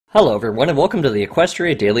Hello everyone and welcome to the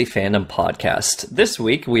Equestria Daily Fandom Podcast. This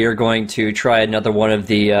week we are going to try another one of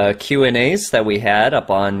the Q&As that we had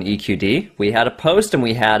up on EQD. We had a post and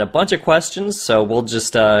we had a bunch of questions, so we'll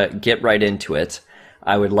just get right into it.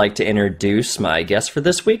 I would like to introduce my guest for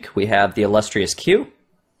this week. We have the illustrious Q.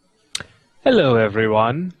 Hello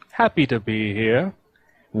everyone, happy to be here.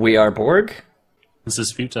 We are Borg. This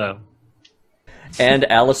is Futile. And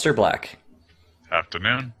Alistair Black.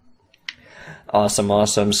 Afternoon.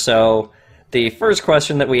 Awesome. So, the first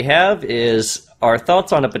question that we have is our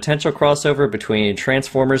thoughts on a potential crossover between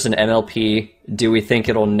Transformers and MLP. Do we think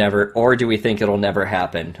it'll never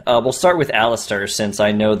happen? We'll start with Alistair, since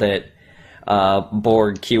I know that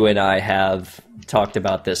Borg, Q, and I have talked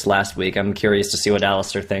about this last week. I'm curious to see what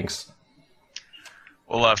Alistair thinks.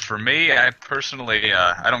 Well, for me, I personally,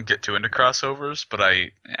 I don't get too into crossovers, but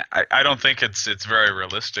I don't think it's very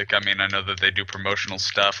realistic. I mean, I know that they do promotional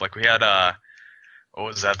stuff. Like we had, what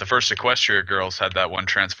was that? The first Equestria girls had that one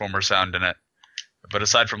Transformer sound in it. But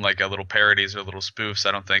aside from like little parodies or little spoofs,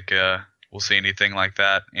 I don't think we'll see anything like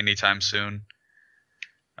that anytime soon.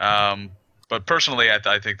 But personally,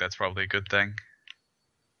 I think that's probably a good thing.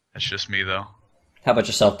 That's just me, though. How about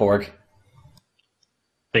yourself, Borg?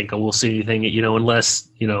 I think we'll see anything, unless,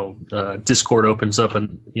 Discord opens up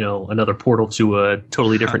another portal to a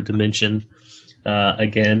totally different dimension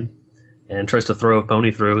again and tries to throw a pony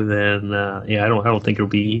through, then I don't think it'll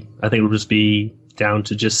be. I think it'll just be down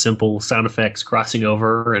to just simple sound effects crossing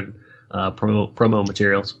over and promo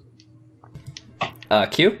materials.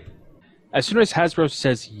 Q? As soon as Hasbro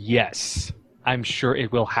says yes, I'm sure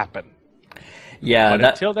it will happen. Yeah, but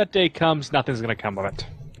until that day comes, nothing's going to come of it.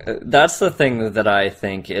 That's the thing that I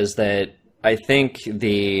think, is that I think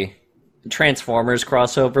the Transformers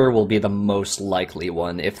crossover will be the most likely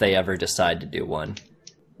one if they ever decide to do one.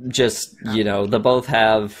 Just, they both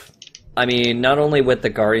have, I mean, not only with the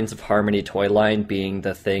Guardians of Harmony toy line being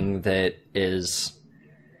the thing that is,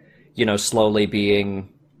 slowly being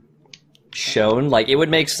shown, like, it would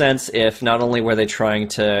make sense if not only were they trying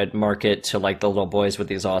to market to, like, the little boys with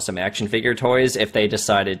these awesome action figure toys, if they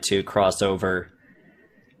decided to cross over,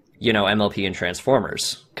 MLP and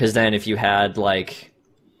Transformers. Because then if you had, like,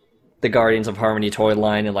 the Guardians of Harmony toy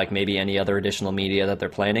line and, like, maybe any other additional media that they're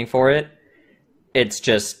planning for it, it's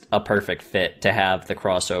just a perfect fit to have the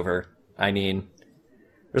crossover. I mean,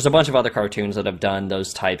 there's a bunch of other cartoons that have done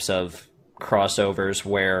those types of crossovers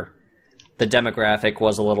where the demographic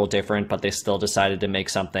was a little different, but they still decided to make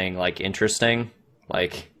something, like, interesting.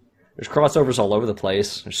 Like, there's crossovers all over the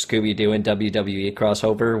place. There's Scooby-Doo and WWE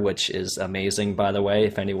crossover, which is amazing, by the way,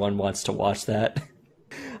 if anyone wants to watch that.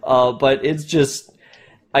 But it's just,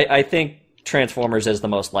 I think Transformers is the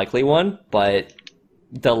most likely one, but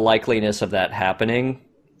the likeliness of that happening,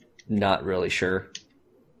 not really sure.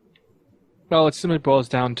 Well, it simply boils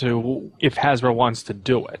down to if Hasbro wants to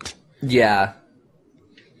do it. Yeah.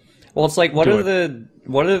 Well, it's like, what are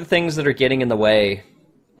the things that are getting in the way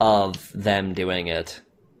of them doing it?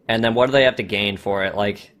 And then what do they have to gain for it?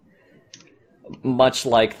 Like, much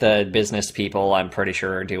like the business people, I'm pretty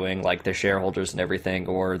sure, are doing, like, their shareholders and everything,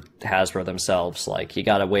 or Hasbro themselves. Like, you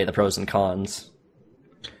gotta weigh the pros and cons.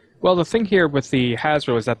 Well, the thing here with the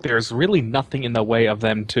Hasbro is that there's really nothing in the way of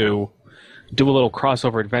them to do a little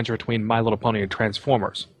crossover adventure between My Little Pony and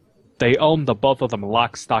Transformers. They own the both of them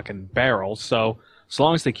lock, stock, and barrel, so as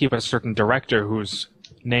long as they keep a certain director whose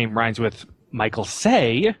name rhymes with Michael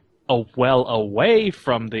Say well away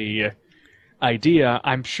from the idea,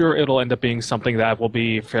 I'm sure it'll end up being something that will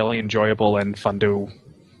be fairly enjoyable and fun to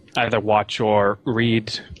either watch or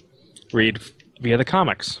read via the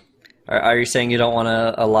comics. Are you saying you don't want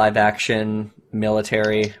a live-action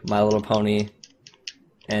military My Little Pony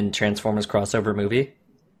and Transformers crossover movie?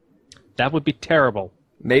 That would be terrible.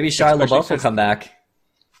 Maybe Shia LaBeouf will come back.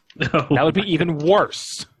 That would be even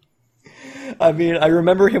worse. I mean, I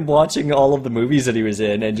remember him watching all of the movies that he was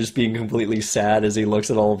in and just being completely sad as he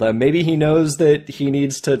looks at all of them. Maybe he knows that he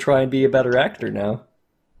needs to try and be a better actor now.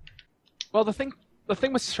 Well, the thing with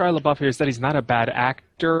Shia LaBeouf here is that he's not a bad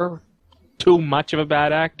actor, too much of a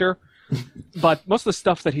bad actor, but most of the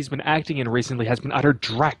stuff that he's been acting in recently has been utter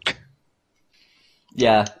dreck.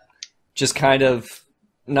 Yeah, just kind of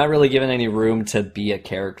not really given any room to be a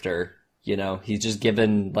character, He's just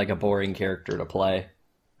given, like, a boring character to play.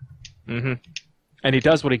 Mm-hmm. And he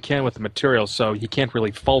does what he can with the material, so you can't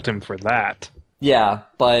really fault him for that. Yeah,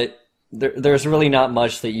 but there's really not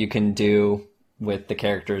much that you can do with the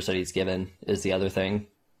characters that he's given, is the other thing.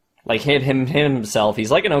 Like, him himself,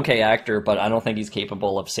 he's like an okay actor, but I don't think he's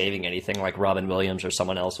capable of saving anything like Robin Williams or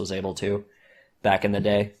someone else was able to back in the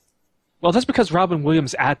day. Well, that's because Robin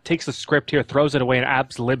Williams takes the script here, throws it away, and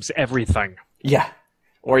abs-libs everything. Yeah.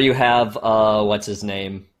 Or you have, what's his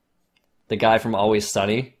name? The guy from Always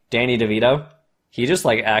Sunny, Danny DeVito. He just,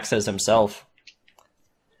 like, acts as himself.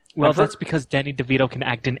 Well, that's because Danny DeVito can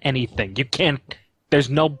act in anything. You can't...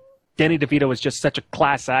 Danny DeVito is just such a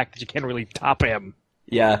class act that you can't really top him.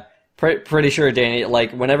 Yeah, pretty sure Danny...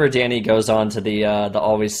 Like, whenever Danny goes on to the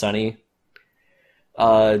Always Sunny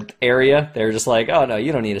area, they're just like, oh, no,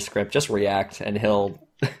 you don't need a script. Just react, and he'll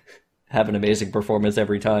have an amazing performance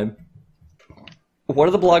every time. What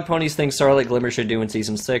do the blog ponies think Starlight Glimmer should do in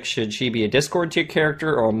Season 6? Should she be a Discord tier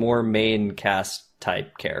character or a more main cast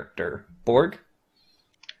type character? Borg?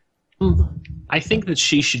 I think that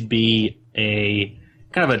she should be a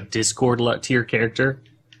kind of a Discord tier character.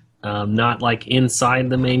 Not like inside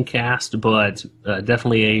the main cast, but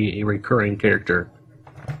definitely a recurring character.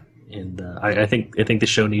 And I think the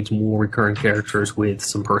show needs more recurring characters with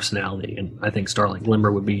some personality, and I think Starlight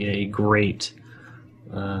Glimmer would be a great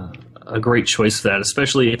choice for that,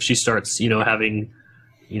 especially if she starts, having,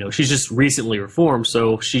 she's just recently reformed,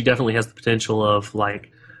 so she definitely has the potential of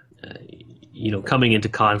coming into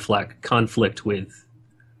conflict with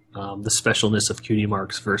the specialness of cutie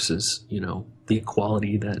marks versus, the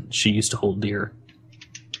equality that she used to hold dear.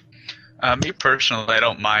 Me personally, I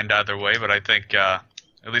don't mind either way, but I think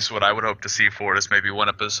at least what I would hope to see for it is maybe one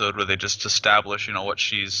episode where they just establish,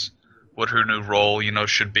 what her new role,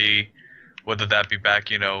 should be, whether that be back,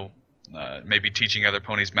 maybe teaching other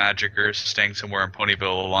ponies magic or staying somewhere in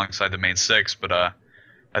Ponyville alongside the main six, but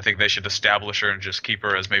I think they should establish her and just keep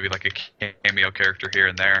her as maybe like a cameo character here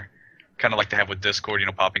and there, kind of like they have with Discord,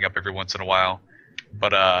 popping up every once in a while.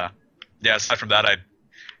 But yeah, aside from that,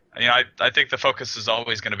 I think the focus is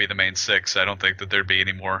always going to be the main six. I don't think that there'd be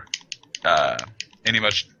any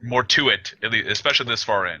much more to it, at least, especially this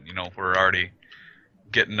far in. We're already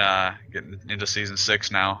getting into Season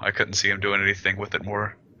 6 now. I couldn't see him doing anything with it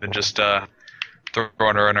more than just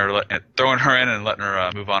throwing her in and letting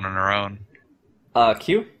her move on her own.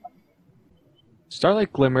 Q?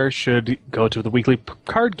 Starlight Glimmer should go to the weekly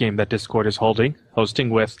card game that Discord is hosting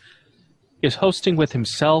with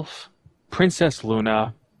himself, Princess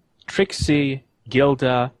Luna, Trixie,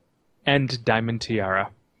 Gilda, and Diamond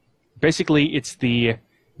Tiara. Basically, it's the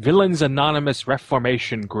Villains Anonymous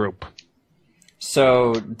Reformation group.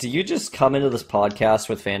 So, do you just come into this podcast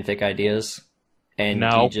with fanfic ideas? And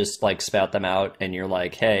No. you just, spout them out, and you're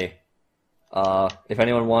like, hey, if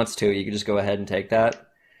anyone wants to, you can just go ahead and take that?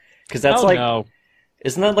 Because that's No.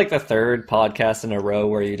 Isn't that the third podcast in a row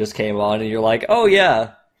where you just came on and you're like, oh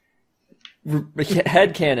yeah,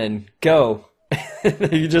 headcanon, go.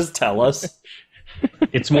 You just tell us.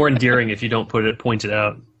 It's more endearing if you don't point it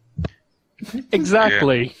out.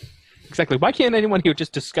 Exactly. Yeah. Exactly. Why can't anyone here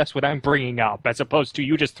just discuss what I'm bringing up, as opposed to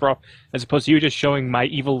you just showing my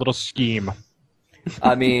evil little scheme?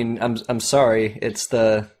 I mean, I'm sorry. It's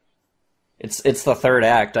the third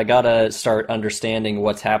act. I gotta start understanding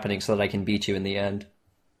what's happening so that I can beat you in the end.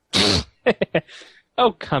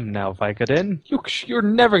 Oh, come now, Vicodin. You're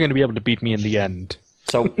never going to be able to beat me in the end.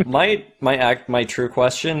 So my true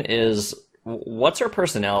question is, what's her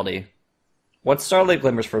personality? What's Starlight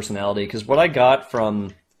Glimmer's personality? Because what I got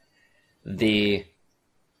from the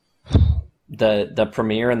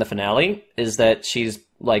premiere and the finale is that she's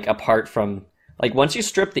apart from once you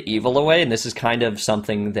strip the evil away, and this is kind of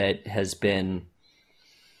something that has been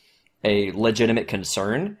a legitimate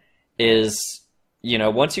concern, is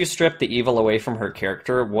once you strip the evil away from her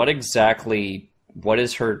character, what is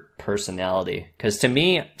her personality? Because to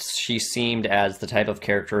me, she seemed as the type of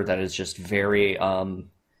character that is just very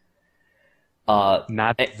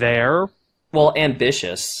Not there. well,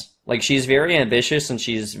 ambitious. She's very ambitious, and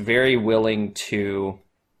she's very willing to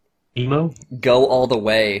Emo? go all the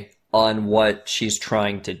way on what she's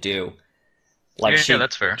trying to do. Yeah,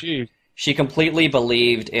 that's fair. Gee. She completely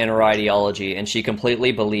believed in her ideology, and she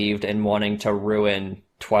completely believed in wanting to ruin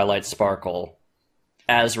Twilight Sparkle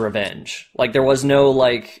as revenge. There was no,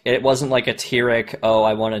 it wasn't a Tyrek, oh,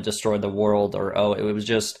 I want to destroy the world, or, oh, it was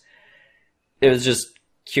just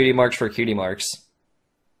cutie marks for cutie marks.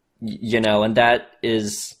 And that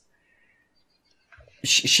is...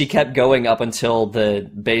 She kept going up until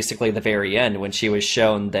basically the very end, when she was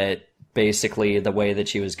shown that basically the way that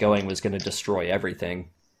she was going was going to destroy everything.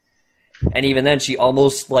 And even then, she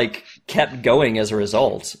almost kept going as a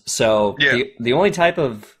result. So Yeah. the only type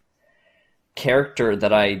of character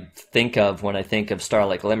that I think of when I think of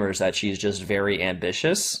Starlight Glimmer is that she's just very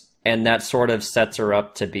ambitious, and that sort of sets her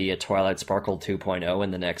up to be a Twilight Sparkle 2.0 in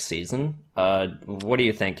the next season. What do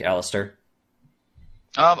you think, Alistair?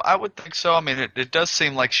 I would think so. I mean, it does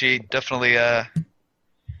seem like she definitely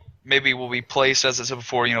maybe will be placed, as I said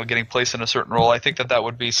before, getting placed in a certain role. I think that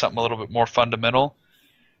would be something a little bit more fundamental.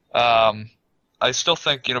 I still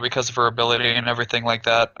think, because of her ability and everything like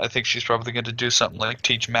that, I think she's probably going to do something like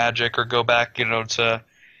teach magic or go back, to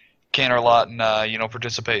Canterlot and,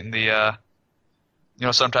 participate in the,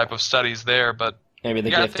 some type of studies there. But maybe the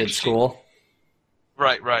gifted school.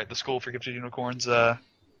 Right. The School for Gifted Unicorns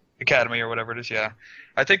Academy or whatever it is, yeah.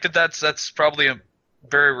 I think that's probably a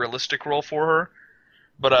very realistic role for her.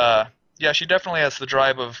 But, yeah, she definitely has the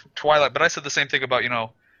drive of Twilight. But I said the same thing about,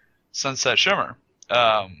 Sunset Shimmer.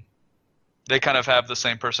 They kind of have the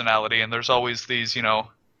same personality, and there's always these,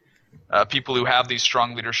 people who have these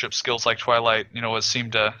strong leadership skills like Twilight, has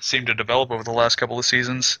seemed to develop over the last couple of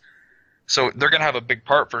seasons. So they're going to have a big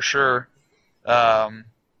part for sure. But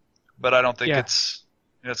I don't think it's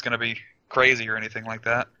going to be crazy or anything like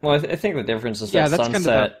that. Well, I think the difference is that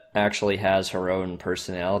Sunset actually has her own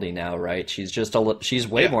personality now, right? She's she's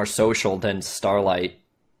way more social than Starlight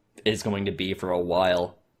is going to be for a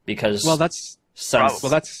while because that's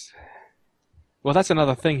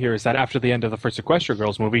another thing here is that after the end of the first Equestria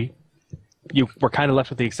Girls movie, you were kind of left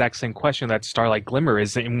with the exact same question that Starlight Glimmer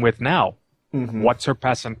is in with now. Mm-hmm. What's her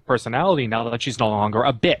personality now that she's no longer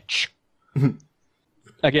a bitch?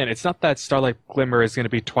 Again, it's not that Starlight Glimmer is going to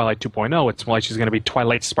be Twilight 2.0, it's more like she's going to be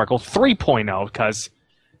Twilight Sparkle 3.0, because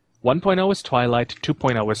 1.0 is Twilight,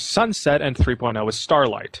 2.0 is Sunset, and 3.0 is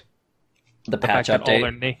Starlight. The patch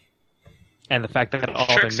update. And the fact that all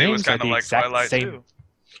Trixie their names was are kind of the like exact Twilight same. too.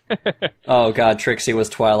 Oh god, Trixie was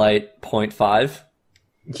Twilight 0.5.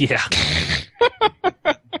 Yeah.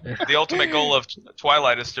 The ultimate goal of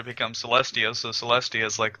Twilight is to become Celestia, so Celestia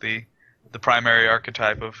is like the primary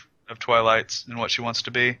archetype of Twilight's and what she wants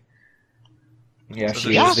to be. Yeah, So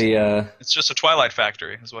she is the It's just a Twilight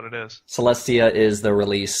factory, is what it is. Celestia is the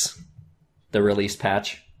release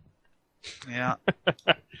patch. Yeah.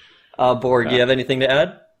 Borg, do you have anything to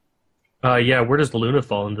add? Yeah, where does Luna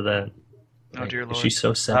fall into that? Oh dear lord. Is she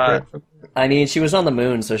so separate? I mean, she was on the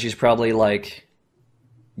moon, so she's probably like,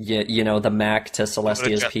 the Mac to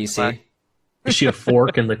Celestia's PC. Is she a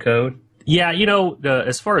fork in the code? Yeah,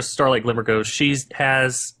 as far as Starlight Glimmer goes, she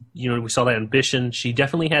has, we saw that ambition. She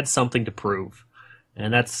definitely had something to prove,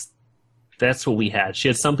 and that's what we had. She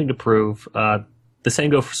had something to prove. The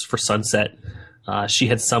same goes for Sunset. She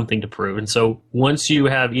had something to prove, and so once you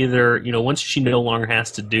have once she no longer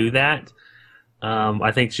has to do that,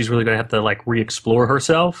 I think she's really going to have to re-explore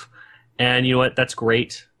herself, and you know what? That's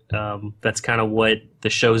great. That's kind of what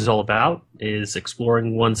the show is all about: is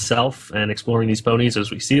exploring oneself and exploring these ponies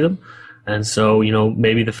as we see them. And so,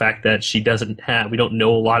 maybe the fact that we don't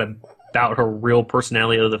know a lot about her real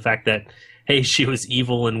personality, other than the fact that, hey, she was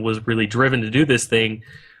evil and was really driven to do this thing.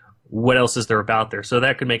 What else is there about there? So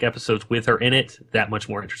that could make episodes with her in it that much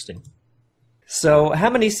more interesting. So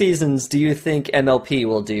how many seasons do you think MLP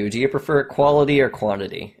will do? Do you prefer quality or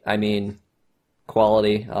quantity? I mean,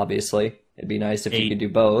 quality, obviously. It'd be nice if you could do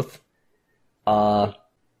both.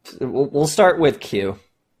 We'll start with Q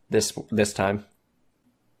this time.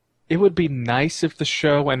 It would be nice if the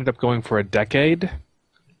show ended up going for a decade.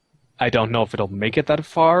 I don't know if it'll make it that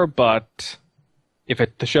far, but if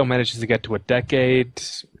the show manages to get to a decade,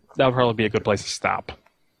 that would probably be a good place to stop.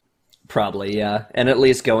 Probably, yeah. And at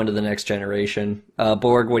least go into the next generation.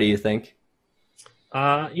 Borg, what do you think?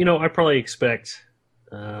 I probably expect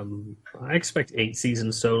 8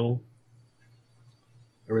 seasons total.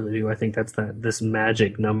 I really do. I think that's this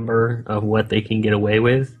magic number of what they can get away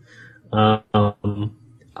with.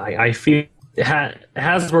 I feel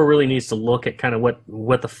Hasbro really needs to look at kind of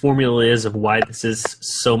what the formula is of why this is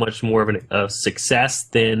so much more of a success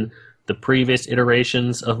than the previous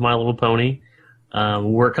iterations of My Little Pony.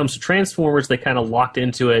 Where it comes to Transformers, they kind of locked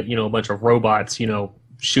into it, a bunch of robots,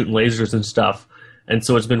 shooting lasers and stuff. And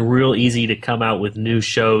so it's been real easy to come out with new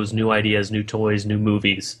shows, new ideas, new toys, new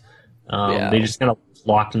movies. They just kind of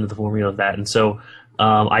locked into the formula of that. And so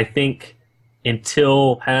I think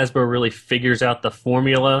until Hasbro really figures out the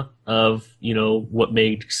formula of, what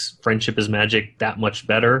makes Friendship is Magic that much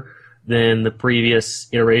better than the previous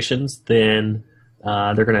iterations, then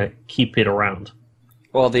they're going to keep it around.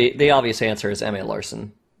 Well, the obvious answer is Emma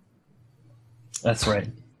Larson. That's right.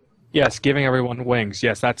 Yes, giving everyone wings.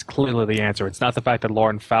 Yes, that's clearly the answer. It's not the fact that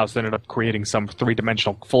Lauren Faust ended up creating some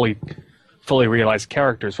three-dimensional, fully realized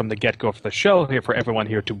characters from the get-go for the show here for everyone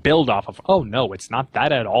here to build off of. Oh, no, it's not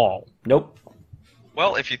that at all. Nope.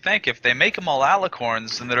 Well, if they make them all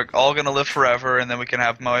alicorns, then they're all going to live forever, and then we can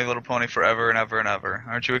have My Little Pony forever and ever and ever.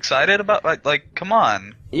 Aren't you excited about, come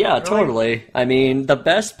on. Yeah, really? Totally. I mean, the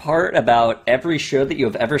best part about every show that you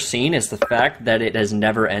have ever seen is the fact that it has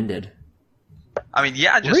never ended. I mean,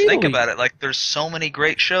 yeah, just think about it. There's so many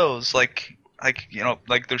great shows. like, you know,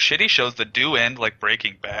 like those shitty shows that do end, like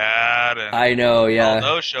Breaking Bad and I know, yeah. all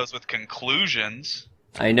those shows with conclusions.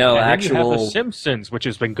 I know, and then you have actual... The Simpsons, which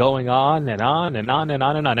has been going on and on and on and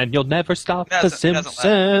on and on, and you'll never stop The It hasn't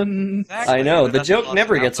Simpsons. Exactly. I know, the That's what joke lost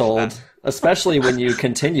never me gets out with old, that. especially when you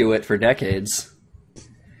continue it for decades.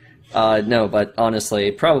 No, but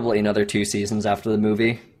honestly, probably another 2 seasons after the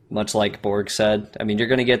movie, much like Borg said. I mean, you're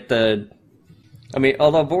going to get the... I mean,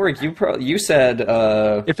 although Borg, you said...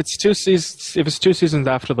 If it's 2 seasons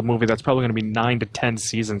after the movie, that's probably going to be 9 to 10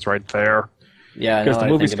 seasons right there. Yeah, Because no, the I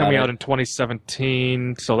movie's think about coming it. out in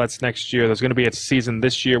 2017, so that's next year. There's going to be a season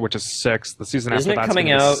this year, which is 6. The season Isn't after it that's coming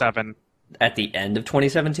going to be out 7. At the end of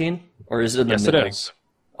 2017? Or is it in the Yes, middle? it is.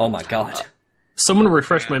 Oh my god. Someone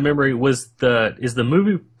refresh my memory. Is the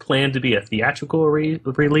movie planned to be a theatrical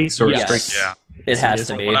release or Yes. straight? Yeah. It has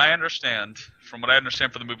to From be. From what I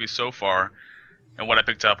understand for the movie so far, and what I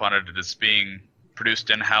picked up on it, it is being produced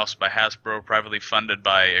in-house by Hasbro, privately funded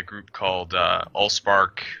by a group called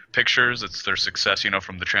Allspark Pictures. It's their success,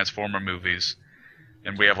 from the Transformer movies.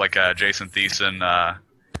 And we have like Jason Thiessen, a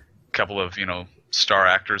couple of, star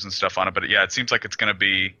actors and stuff on it. But yeah, it seems like it's going to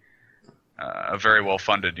be a very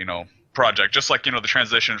well-funded, project. Just like, the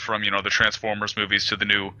transition from, the Transformers movies to the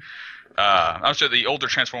new, I'm sorry, the older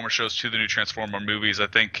Transformer shows to the new Transformer movies. I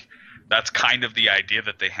think that's kind of the idea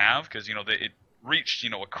that they have, because, it reached,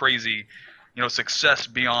 a crazy, success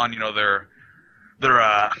beyond, their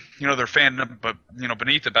fandom, but,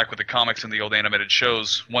 beneath it, back with the comics and the old animated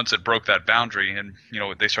shows, once it broke that boundary and,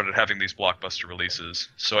 they started having these blockbuster releases.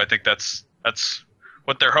 So I think that's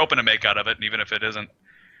what they're hoping to make out of it, and even if it isn't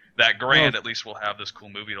that grand, at least we'll have this cool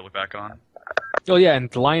movie to look back on. Oh yeah,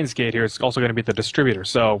 and Lionsgate here is also going to be the distributor,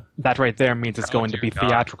 so that right there means it's going to be dear God.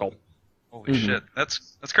 theatrical. Holy shit.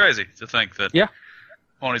 That's crazy to think that Yeah.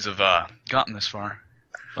 ponies have gotten this far.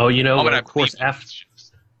 Oh, Of course,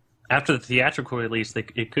 after the theatrical release,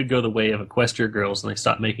 it could go the way of Equestria Girls, and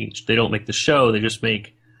they don't make the show, they just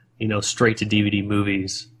make, straight to DVD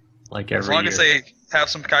movies, like every As long year. as they have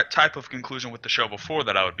some type of conclusion with the show before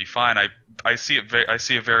that, I would be fine. I see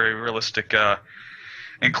a very realistic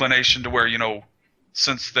inclination to where,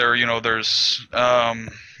 since there's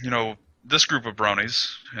this group of bronies,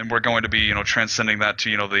 and we're going to be transcending that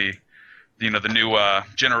to the new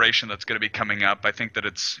generation that's going to be coming up. I think that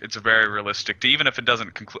it's very realistic to, even if it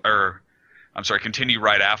doesn't continue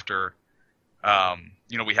right after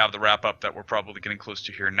we have the wrap up that we're probably getting close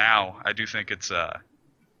to here now. I do think it's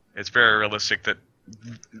very realistic that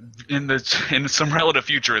in some relative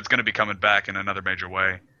future it's going to be coming back in another major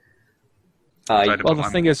way. Well, the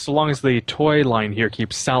thing is, so long as the toy line here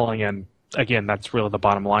keeps selling, and again, that's really the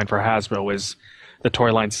bottom line for Hasbro, is the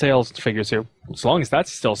toy line sales figures here. As long as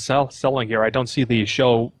that's still selling here, I don't see the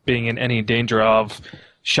show being in any danger of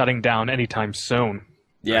shutting down anytime soon.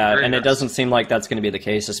 Yeah, and it doesn't seem like that's going to be the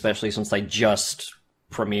case, especially since they just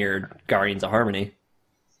premiered Guardians of Harmony.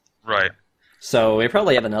 Right. So we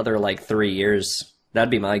probably have another 3 years.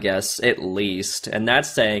 That'd be my guess, at least. And that's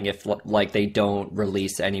saying if they don't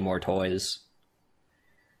release any more toys.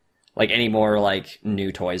 Any more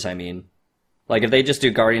new toys, I mean. If they just do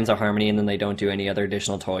Guardians of Harmony and then they don't do any other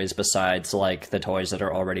additional toys besides the toys that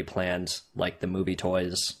are already planned, the movie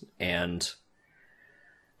toys and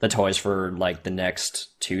the toys for the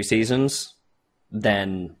next 2 seasons,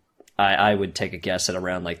 then I would take a guess at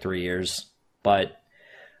around 3 years. But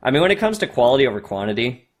I mean, when it comes to quality over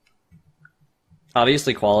quantity,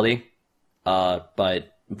 obviously quality,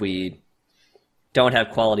 but we don't have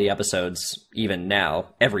quality episodes even now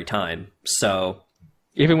every time. So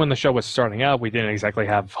even when the show was starting out, we didn't exactly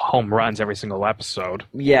have home runs every single episode.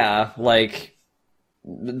 Yeah,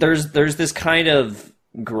 there's this kind of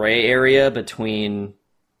gray area between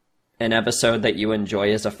an episode that you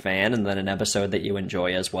enjoy as a fan and then an episode that you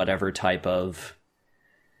enjoy as whatever type of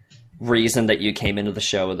reason that you came into the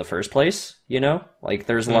show in the first place,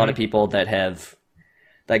 There's a lot of people that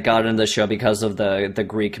got into the show because of the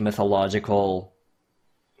Greek mythological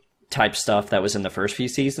type stuff that was in the first few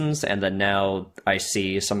seasons, and then now I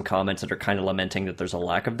see some comments that are kind of lamenting that there's a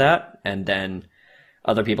lack of that, and then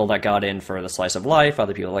other people that got in for the slice of life,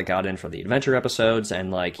 other people that got in for the adventure episodes,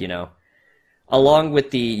 and along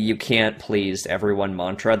with the you can't please everyone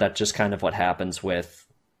mantra, that's just kind of what happens with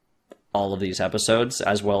all of these episodes,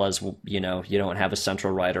 as well as, you don't have a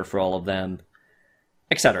central writer for all of them,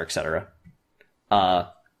 etc., etc. I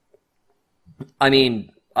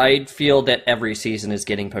mean, I feel that every season is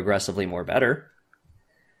getting progressively more better.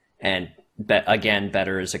 And again,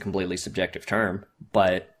 better is a completely subjective term,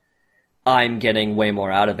 but I'm getting way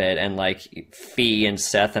more out of it. And Fee and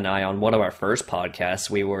Seth and I, on one of our first podcasts,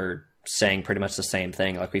 we were saying pretty much the same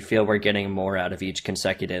thing. Like, we feel we're getting more out of each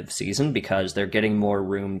consecutive season because they're getting more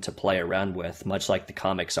room to play around with, much like the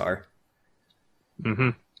comics are. Mm-hmm.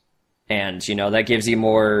 And, you know, that gives you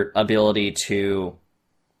more ability to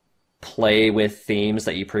play with themes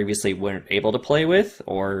that you previously weren't able to play with,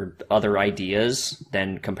 or other ideas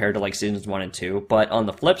than compared to like seasons 1 and 2. But on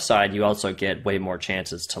the flip side, you also get way more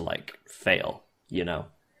chances to like fail, you know,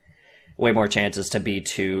 way more chances to be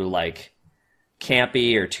too like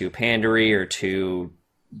campy or too pandery or too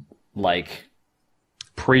like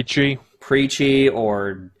preachy,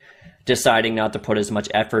 or deciding not to put as much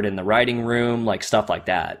effort in the writing room, like stuff like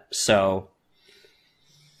that. So,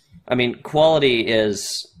 I mean, quality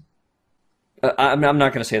is... I'm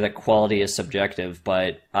not going to say that quality is subjective,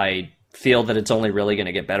 but I feel that it's only really going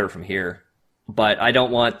to get better from here. But I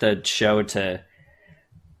don't want the show to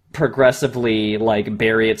progressively like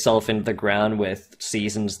bury itself into the ground with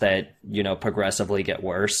seasons that, you know, progressively get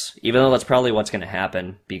worse. Even though that's probably what's going to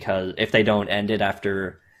happen, because if they don't end it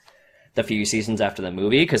after the few seasons after the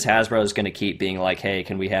movie, because Hasbro is going to keep being like, hey,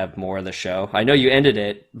 can we have more of the show? I know you ended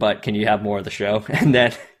it, but can you have more of the show? And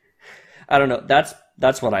then, I don't know,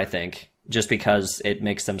 that's what I think. Just because it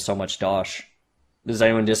makes them so much dosh. Does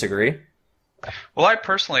anyone disagree? Well, I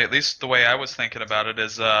personally, at least the way I was thinking about it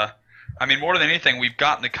is, I mean, more than anything, we've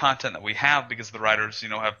gotten the content that we have because the writers, you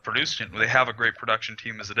know, have produced it. They have a great production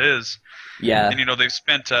team as it is. Yeah. And, you know, they've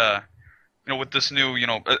spent, you know, with this new, you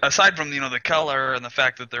know, aside from, you know, the color and the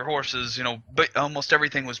fact that they're horses, you know, but almost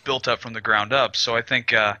everything was built up from the ground up. So I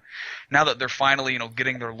think now that they're finally, you know,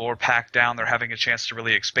 getting their lore packed down, they're having a chance to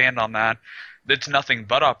really expand on that. It's nothing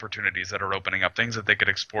but opportunities that are opening up, things that they could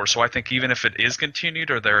explore. So I think even if it is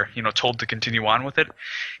continued, or they're, you know, told to continue on with it,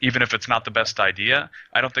 even if it's not the best idea,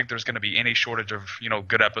 I don't think there's going to be any shortage of, you know,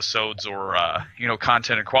 good episodes or, you know,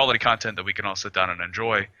 content and quality content that we can all sit down and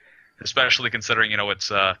enjoy, especially considering, you know,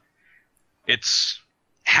 it's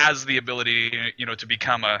has the ability, you know, to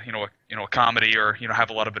become a a comedy, or, you know,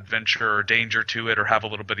 have a lot of adventure or danger to it, or have a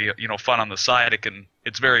little bit of, you know, fun on the side.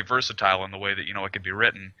 It's very versatile in the way that, you know, it could be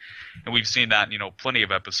written, and we've seen that, you know, plenty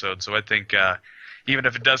of episodes. So I think even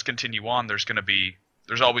if it does continue on, there's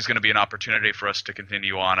always going to be an opportunity for us to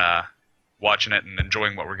continue on watching it and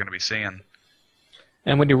enjoying what we're going to be seeing.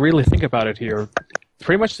 And when you really think about it here,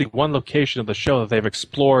 pretty much the one location of the show that they've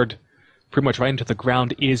explored pretty much right into the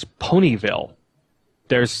ground is Ponyville.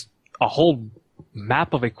 There's a whole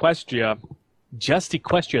map of Equestria, just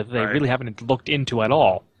Equestria, that they really haven't looked into at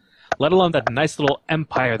all. Let alone that nice little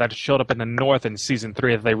empire that showed up in the north in Season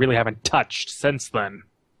 3 that they really haven't touched since then.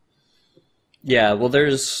 Yeah, well,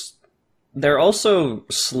 they're also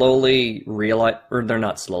slowly or they're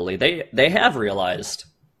not slowly, they have realized,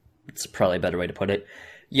 it's probably a better way to put it,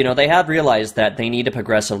 you know, they have realized that they need to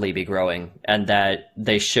progressively be growing, and that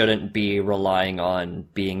they shouldn't be relying on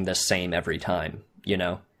being the same every time, you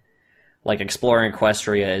know? Like, exploring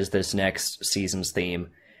Equestria is this next season's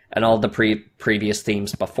theme, and all the previous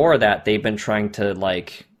themes before that, they've been trying to,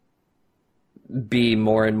 like, be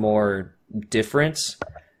more and more different.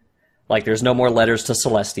 Like, there's no more letters to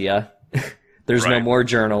Celestia. There's no more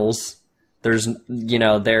journals. There's, you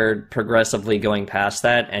know, they're progressively going past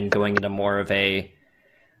that and going into more of a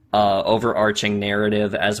overarching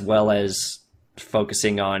narrative, as well as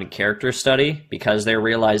focusing on character study, because they're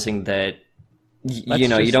realizing that you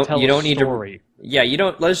don't need to.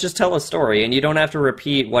 Yeah, let's just tell a story, and you don't have to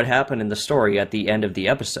repeat what happened in the story at the end of the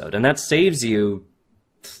episode, and that saves you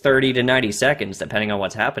 30 to 90 seconds depending on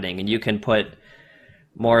what's happening, and you can put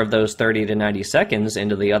more of those 30 to 90 seconds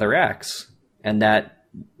into the other acts, and that,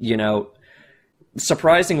 you know,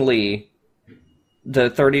 surprisingly,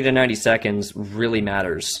 the 30 to 90 seconds really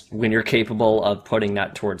matters when you're capable of putting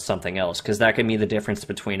that towards something else, because that can be the difference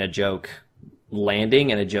between a joke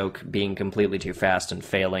landing and a joke being completely too fast and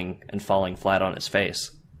failing and falling flat on its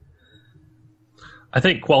face. I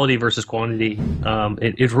think quality versus quantity,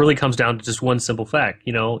 it really comes down to just one simple fact.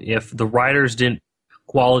 You know, if the writers didn't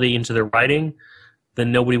quality into their writing,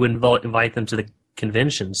 then nobody would invite them to the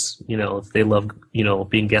conventions, you know, if they love, you know,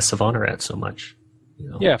 being guests of honor at so much. You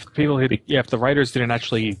know? Yeah, if the writers didn't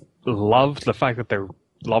actually love the fact that they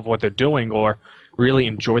love what they're doing, or really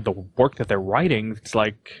enjoyed the work that they're writing, it's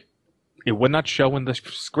like it would not show in the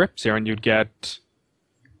scripts here, and you'd get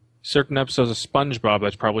certain episodes of SpongeBob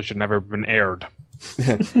that probably should never have been aired.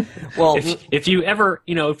 Well, if you ever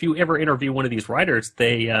interview one of these writers,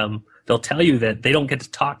 they'll tell you that they don't get to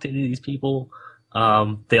talk to any of these people.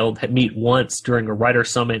 They'll meet once during a writer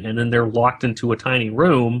summit, and then they're locked into a tiny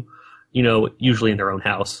room, you know, usually in their own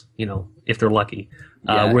house, you know, if they're lucky,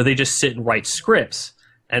 where they just sit and write scripts.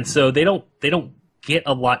 And so they don't get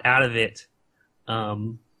a lot out of it,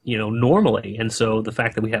 normally. And so the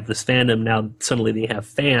fact that we have this fandom now, suddenly they have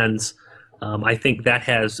fans. I think that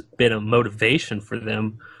has been a motivation for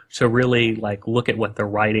them to really like look at what they're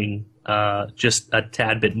writing just a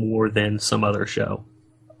tad bit more than some other show.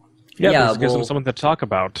 Yeah, it gives them something to talk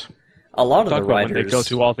about. A lot of the writers, when they go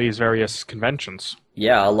to all these various conventions.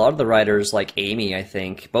 Yeah, a lot of the writers, like Amy, I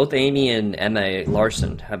think, both Amy and Emma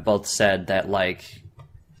Larson have both said that, like,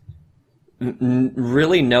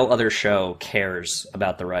 really no other show cares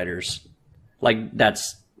about the writers. Like,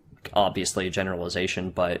 that's obviously a generalization,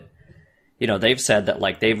 but, they've said that,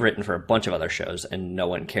 like, they've written for a bunch of other shows and no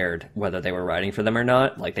one cared whether they were writing for them or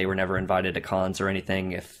not. Like, they were never invited to cons or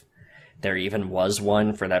anything if there even was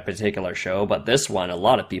one for that particular show. But this one, a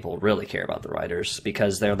lot of people really care about the writers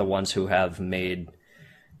because they're the ones who have made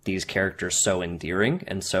these characters so endearing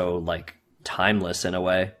and so, like, timeless in a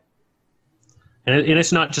way. And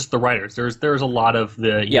it's not just the writers. There's a lot of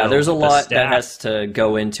the there's a lot that has to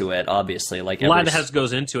go into it. Obviously, like a lot that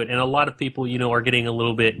goes into it, and a lot of people are getting a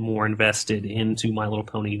little bit more invested into My Little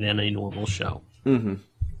Pony than a normal show. Mm-hmm.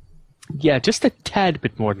 Yeah, just a tad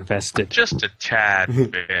bit more invested. Just a tad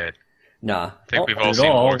bit. Nah, I think we've all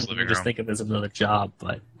seen Borg's living room. Just think of it as another job,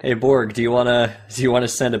 but hey, Borg, do you wanna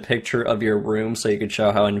send a picture of your room so you can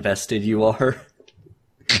show how invested you are?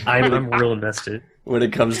 I'm real invested when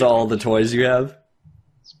it comes to all the toys you have.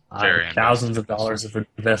 Thousands of dollars of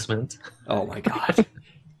investment. Oh my god!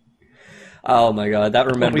 Oh my god! That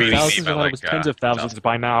remembers thousands. I thought it was tens of thousands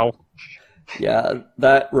by now. Yeah,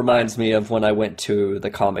 that reminds me of when I went to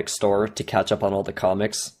the comic store to catch up on all the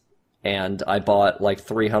comics. And I bought like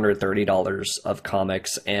 $330 of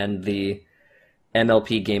comics and the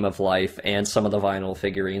MLP Game of Life and some of the vinyl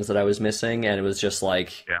figurines that I was missing, and it was just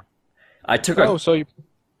like, I took. So you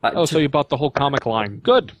bought the whole comic line?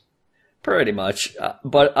 Good. Pretty much,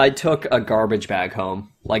 but I took a garbage bag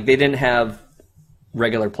home. Like they didn't have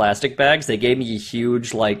regular plastic bags; they gave me a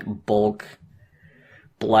huge like bulk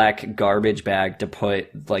black garbage bag to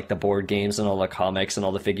put like the board games and all the comics and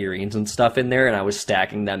all the figurines and stuff in there, and I was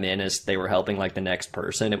stacking them in as they were helping like the next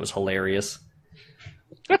person. It was hilarious.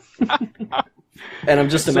 And I'm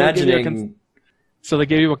just imagining. So they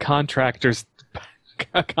gave you a contractor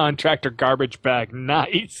garbage bag.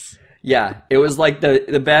 Nice. Yeah, it was like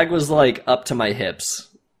the bag was like up to my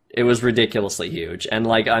hips. It was ridiculously huge, and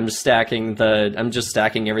like I'm just stacking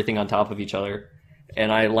everything on top of each other. And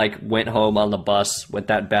I, like, went home on the bus with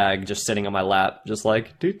that bag just sitting on my lap, just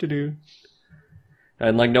like, doo-doo-doo.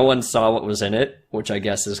 And, like, no one saw what was in it, which I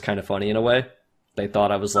guess is kind of funny in a way. They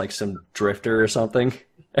thought I was, like, some drifter or something.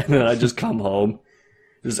 And then I just come home,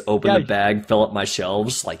 just open the bag, fill up my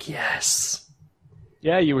shelves, like, yes.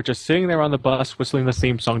 Yeah, you were just sitting there on the bus whistling the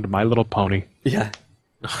theme song to My Little Pony. Yeah.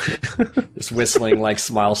 Just whistling, like,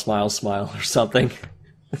 smile, smile, smile or something.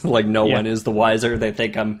 Like, no one is the wiser. They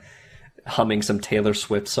think I'm humming some Taylor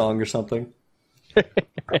Swift song or something.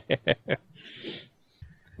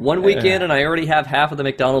 One weekend and I already have half of the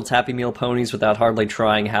McDonald's Happy Meal ponies without hardly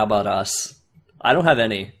trying. How about us? I don't have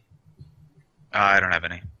any. I don't have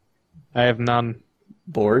any. I have none.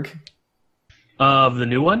 Borg? Of the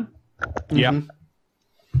new one? Yeah.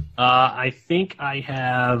 I think I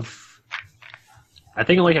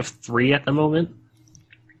only have 3 at the moment.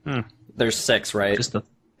 There's 6, right? Just the...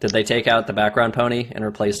 Did they take out the background pony and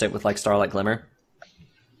replaced it with, like, Starlight Glimmer?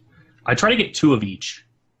 I try to get 2 of each.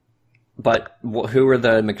 But who are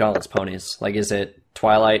the McDonald's ponies? Like, is it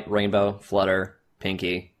Twilight, Rainbow, Flutter,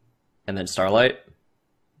 Pinky, and then Starlight?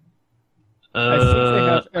 I think they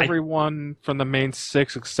have everyone from the main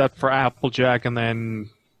 6 except for Applejack, and then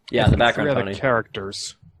the background 3 pony. Other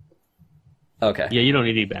characters. Okay. Yeah, you don't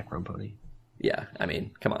need any background pony. Yeah, I mean,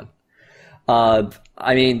 come on.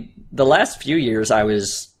 I mean, the last few years I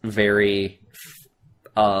was very,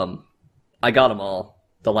 I got them all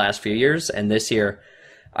the last few years, and this year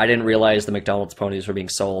I didn't realize the McDonald's ponies were being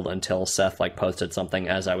sold until Seth, like, posted something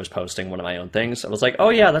as I was posting one of my own things. I was like, oh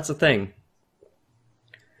yeah, that's a thing.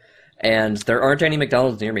 And there aren't any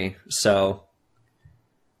McDonald's near me, so,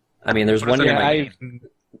 I mean, there's one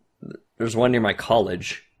near my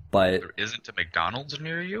college, but... There isn't a McDonald's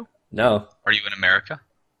near you? No. Are you in America?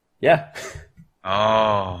 Yeah.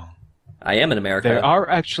 Oh. I am in America. There are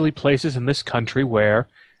actually places in this country where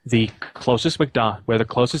the closest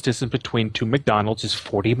distance between 2 McDonald's is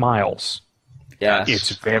 40 miles. Yeah.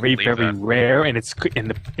 It's very, very rare, and it's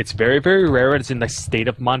very, very rare, and it's in the state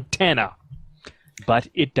of Montana. But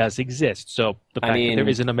it does exist, so the fact that there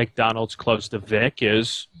isn't a McDonald's close to Vic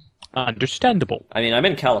is understandable. I mean, I'm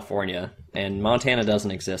in California, and Montana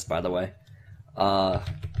doesn't exist, by the way.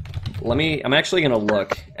 I'm actually going to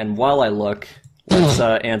look, and while I look, let's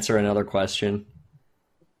answer another question.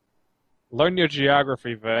 Learn your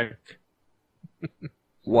geography, Vic.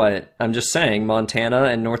 What? I'm just saying, Montana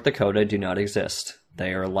and North Dakota do not exist.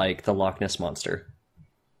 They are like the Loch Ness Monster.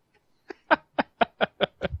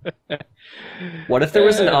 What if there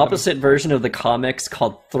was an opposite version of the comics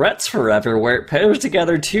called Threats Forever, where it pairs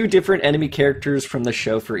together two different enemy characters from the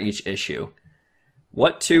show for each issue?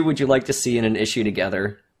 What two would you like to see in an issue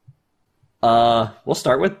together? We'll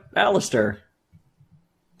start with Alistair.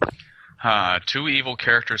 Two evil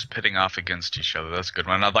characters pitting off against each other. That's a good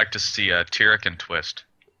one. I'd like to see Tyrek and Twist.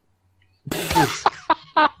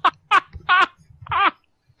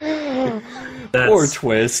 Poor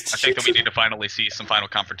Twist. I think that we need to finally see some final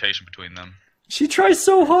confrontation between them. She tries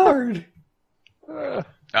so hard. No,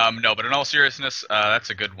 but in all seriousness, that's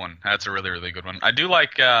a good one. That's a really, really good one. I do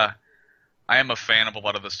like. I am a fan of a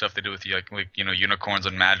lot of the stuff they do with unicorns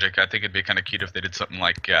and magic. I think it'd be kind of cute if they did something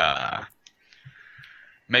like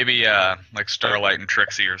maybe like Starlight and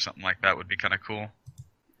Trixie or something like that. Would be kind of cool.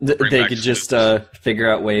 They could just figure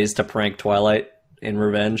out ways to prank Twilight in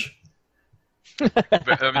revenge. But,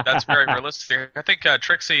 I mean, that's very realistic. I think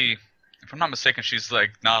Trixie, if I'm not mistaken, she's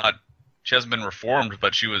like not. She hasn't been reformed,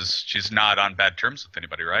 but she's not on bad terms with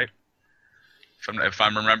anybody, right? If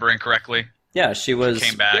I'm remembering correctly. Yeah, she was. She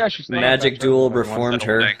came back. Yeah, she's Magic Duel reformed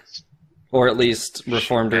her, things. or at least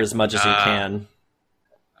reformed her as much as he can.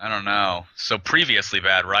 I don't know. So previously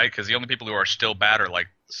bad, right? Because the only people who are still bad are like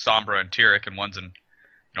Sombra and Tyrek, and one's in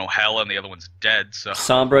hell, and the other one's dead. So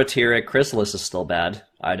Sombra, Tyrek, Chrysalis is still bad,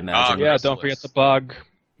 I'd imagine. Yeah, don't forget the bug.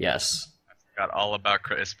 Yes. I forgot all about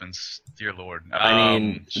Crispin's. Dear Lord. I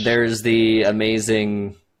mean, there's the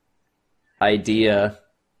amazing idea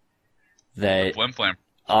that Flim Flam.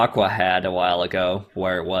 Aqua had a while ago,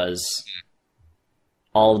 where it was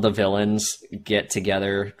all of the villains get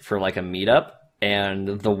together for like a meetup, and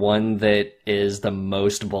the one that is the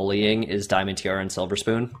most bullying is Diamond Tiara and Silver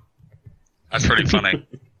Spoon. That's pretty funny.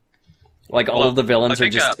 Like, all of the villains I are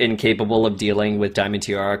think, just incapable of dealing with Diamond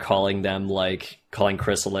Tiara, calling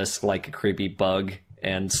Chrysalis like a creepy bug,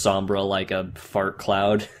 and Sombra like a fart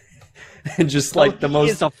cloud. And just like the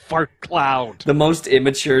most... It's a fart cloud! The most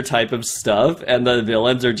immature type of stuff, and the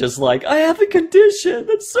villains are just like, I have a condition!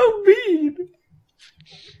 That's so mean!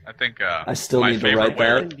 I think I still my need to favorite write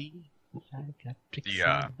way,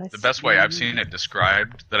 that. the best way I've seen it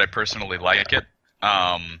described that I personally like it.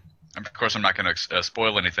 Of course, I'm not going to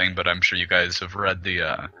spoil anything, but I'm sure you guys have read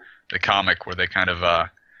the comic where they kind of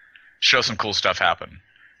show some cool stuff happen.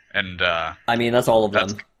 And I mean, that's all of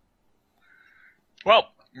them. Well,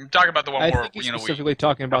 I'm talking about the one where think he's specifically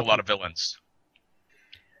talking about a lot of villains.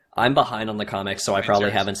 I'm behind on the comics, so I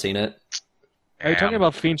probably haven't seen it. Are you talking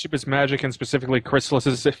about Fiendship is Magic and specifically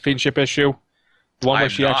Chrysalis's Fiendship issue? The one where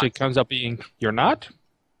she actually comes up being... You're not?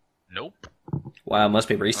 Nope. Wow, must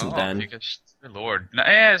be recent then. Because, good Lord. No,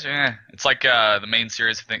 it's like the main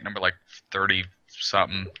series, I think, number like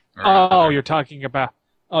 30-something. You're talking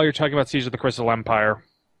about Siege of the Crystal Empire.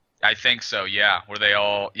 I think so, yeah. Where they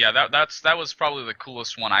all, that was probably the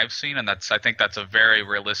coolest one I've seen, and I think that's a very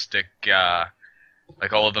realistic,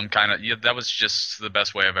 like all of them kind of. That was just the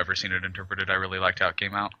best way I've ever seen it interpreted. I really liked how it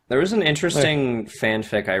came out. There was an interesting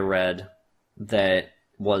fanfic I read that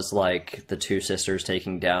was like the two sisters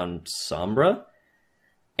taking down Sombra,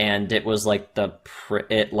 and it was like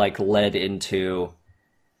it like led into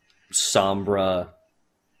Sombra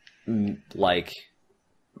like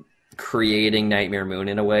creating Nightmare Moon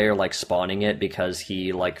in a way, or like spawning it, because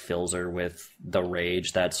he like fills her with the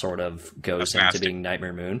rage that sort of goes into being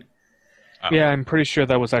Nightmare Moon. Yeah, I'm pretty sure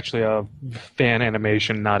that was actually a fan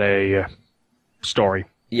animation, not a story.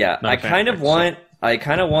 Yeah, I kind of want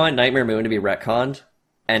Nightmare Moon to be retconned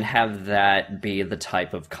and have that be the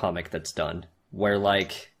type of comic that's done, where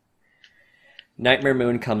like Nightmare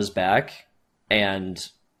Moon comes back and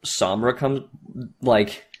Sombra comes,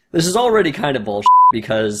 like, this is already kind of bullshit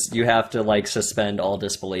because you have to like suspend all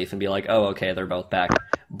disbelief and be like, oh, okay, they're both back.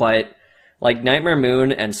 But like Nightmare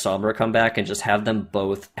Moon and Sombra come back and just have them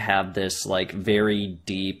both have this like very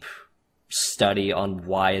deep study on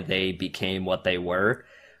why they became what they were,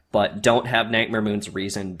 but don't have Nightmare Moon's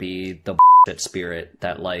reason be the bullshit spirit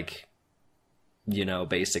that like,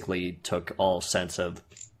 basically took all sense of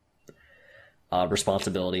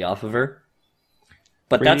responsibility off of her.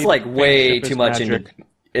 But that's like way too much into...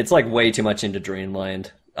 It's like way too much into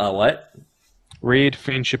Dreamland. What? Read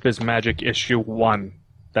Fiendship is Magic issue 1.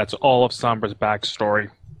 That's all of Sombra's backstory.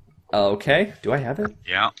 Okay. Do I have it?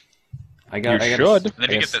 Yeah. You should. And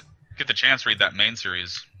then you get the chance to read that main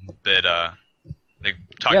series that they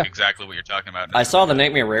talk exactly what you're talking about. I saw the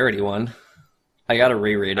Nightmare Rarity one. I gotta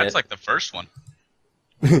reread it. That's like the first one.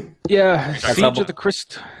 Yeah, Siege of the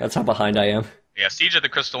Crystal. That's how behind I am. Yeah, Siege of the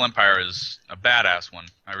Crystal Empire is a badass one.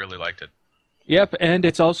 I really liked it. Yep, and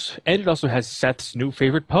it also has Seth's new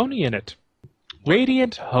favorite pony in it,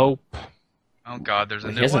 Radiant Hope. Oh God, there's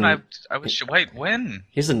a new one. Wait, when?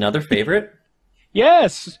 He's another favorite?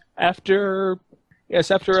 Yes, after a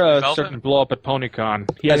Velvet? certain blow up at PonyCon,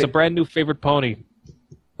 he has a brand new favorite pony.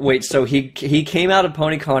 Wait, so he came out of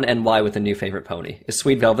PonyCon NY with a new favorite pony. Is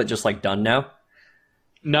Sweet Velvet just like done now?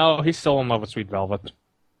 No, he's still in love with Sweet Velvet.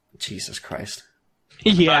 Jesus Christ.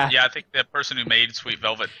 Yeah. Yeah, I think the person who made Sweet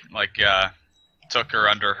Velvet took her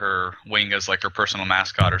under her wing as like her personal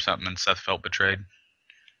mascot or something, and Seth felt betrayed.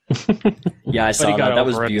 Yeah, I saw that. That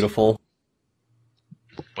was beautiful.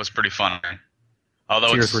 Was pretty funny.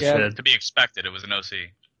 Although Tears it's were shed. to be expected, it was an OC.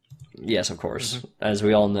 Yes, of course. As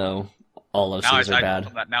we all know, all OCs are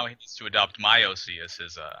bad. Now he needs to adopt my OC as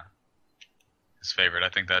his favorite. I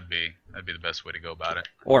think that'd be the best way to go about it.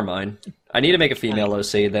 Or mine. I need to make a female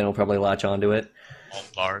OC, then he'll probably latch onto it. All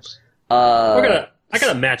bars. I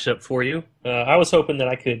got a matchup for you. I was hoping that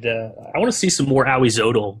I could. I want to see some more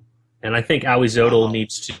ABagOVicodin, and I think ABagOVicodin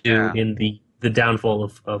needs to do in the downfall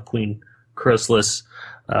of Queen Chrysalis.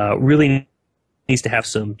 Really needs to have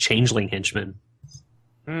some changeling henchmen.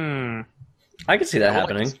 I could see that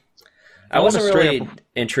happening. I wasn't really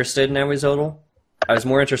interested in ABagOVicodin. I was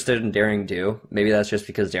more interested in Daring Do. Maybe that's just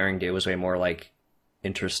because Daring Do was way more like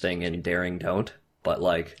interesting and Daring Don't. But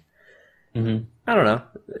like, I don't know.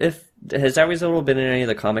 Has ABagOVicodin been in any of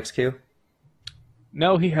the comics, Q?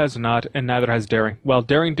 No, he has not, and neither has Daring. Well,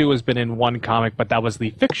 Daring Do has been in one comic, but that was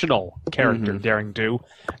the fictional character Daring Do,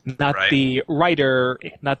 not the writer,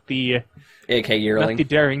 not the A.K. Yearling. Not the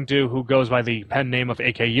Daring Do who goes by the pen name of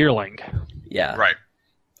A.K. Yearling. Yeah. Right.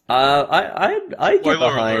 I'd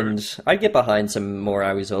get behind some more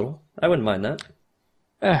ABagOVicodin. I wouldn't mind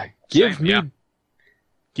that. Give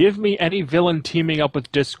me any villain teaming up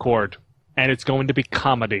with Discord, and it's going to be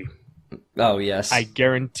comedy. Oh yes, I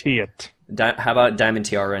guarantee it. How about Diamond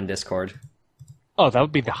Tiara and Discord? Oh, that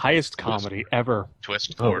would be the highest comedy ever.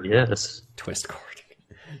 Twist Oh cord. yes. Twist cord.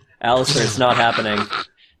 Alistair, it's not happening.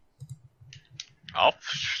 Oh,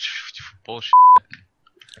 bullshit.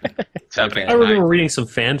 It's Okay. happening I remember tonight. reading some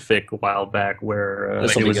fanfic a while back where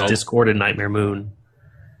This'll it be was good. Discord and Nightmare Moon,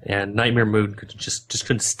 and Nightmare Moon just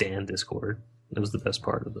couldn't stand Discord. It was the best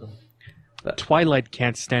part of the. Twilight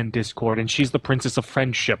can't stand Discord, and she's the princess of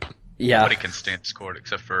friendship. Yeah. Nobody can stand Discord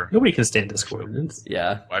except for Nobody can stand Discord.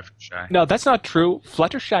 Yeah. wife and shy. No, that's not true.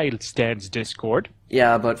 Fluttershy stands Discord.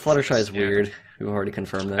 Yeah, but Fluttershy is weird. We've already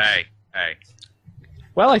confirmed that. Hey.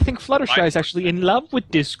 Well, I think Fluttershy is actually in love with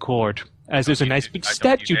Discord, as there's a nice big I don't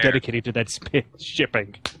statue you dare. dedicated to that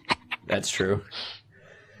shipping. That's true.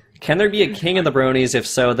 Can there be a king of the bronies? If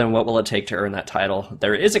so, then what will it take to earn that title?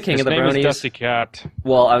 There is a king His of the name bronies. is Dusty Cat.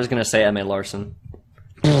 Well, I was going to say M.A. Larson.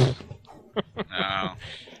 No. I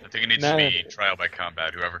think it needs to be trial by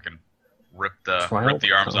combat. Whoever can rip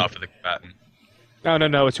the arms off of the combatant.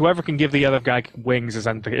 No. It's whoever can give the other guy wings is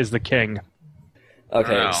the king.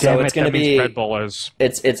 Okay, Wow. so Damn it's it, going to that means be Red Bull is.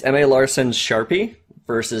 it's M.A. Larson's Sharpie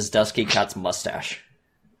versus Dusky Cat's mustache.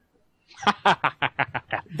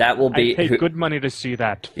 That will be I paid good money to see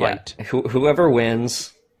that fight. Yeah. Whoever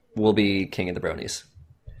wins will be king of the bronies.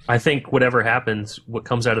 I think whatever happens, what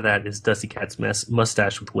comes out of that is Dusty Cat's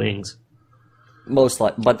mustache with wings.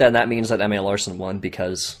 But then that means that M.A. Larson won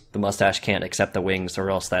because the mustache can't accept the wings, or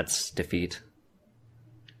else that's defeat.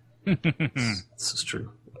 This is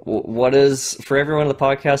true. What is, for everyone on the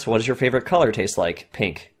podcast, what does your favorite color taste like?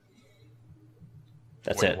 Pink.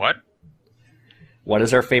 That's Wait, it. what? What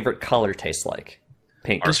does our favorite color taste like?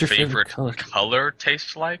 Pink. Our What's your favorite favorite color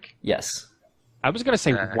taste like? Yes. I was going to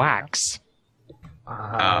say wax.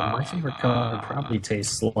 My favorite color probably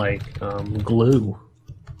tastes like glue.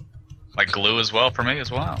 Like glue as well for me as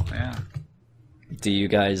well. Yeah. Do you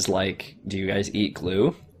guys eat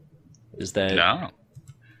glue? Is that... No.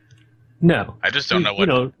 No, I just don't know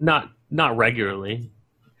what. Not regularly.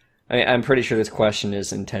 I'm pretty sure this question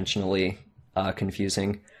is intentionally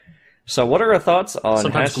confusing. So what are our thoughts on...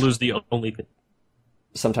 Sometimes glue's the only thing.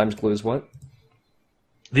 Sometimes glue's what?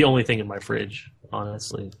 The only thing in my fridge,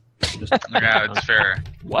 honestly. Just, Yeah, it's fair.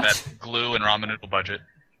 What? That glue and ramen noodle budget.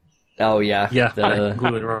 Oh, yeah. yeah, The,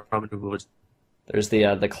 glue and ramen noodles. there's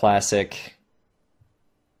the classic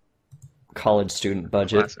college student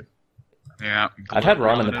budget. Classic. Yeah. I've had glue,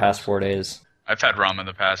 ramen the noodles. past 4 days. I've had ramen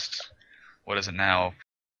the past. What is it now?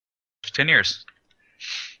 10 years.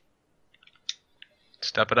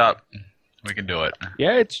 Step it up. We can do it.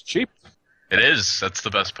 Yeah, it's cheap. It is. That's the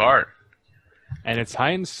best part. And it's high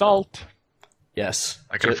in salt. Yes.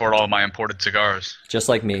 I can afford all my imported cigars. Just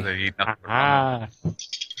like me. They eat nothing but ramen. Ah.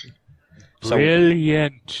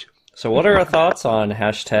 Brilliant. So what are our thoughts on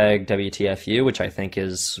hashtag WTFU, which I think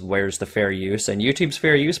is where's the fair use, and YouTube's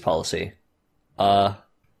fair use policy?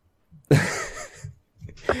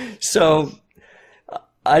 So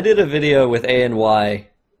I did a video with ANY,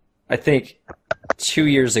 I think 2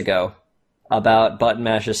 years ago, about Button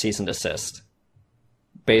Mash's cease and desist.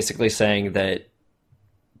 Basically saying that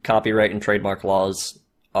copyright and trademark laws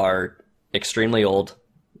are extremely old.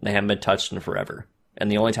 They haven't been touched in forever. And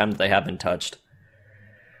the only time that they have been touched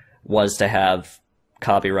was to have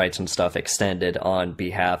copyrights and stuff extended on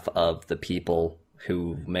behalf of the people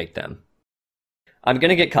who make them. I'm going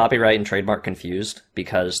to get copyright and trademark confused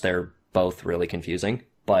because they're both really confusing.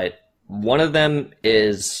 But one of them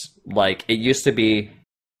is, like, it used to be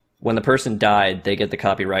when the person died, they get the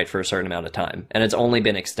copyright for a certain amount of time. And it's only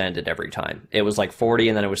been extended every time. It was like 40,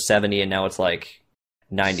 and then it was 70, and now it's like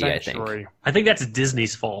 90, I think. I think that's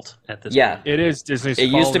Disney's fault at this Yeah. point. It is Disney's fault.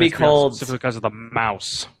 It used to be called... Specifically because of the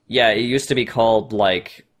mouse. Yeah, it used to be called,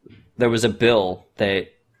 like... There was a bill that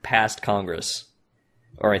passed Congress,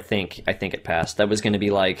 or I think it passed, that was going to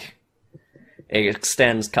be like... It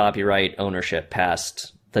extends copyright ownership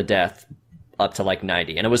past the death up to like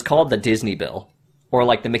 90. And it was called the Disney bill. Or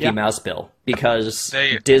like the Mickey Mouse bill, because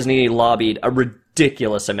Disney lobbied a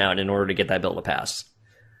ridiculous amount in order to get that bill to pass.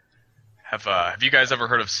 Have you guys ever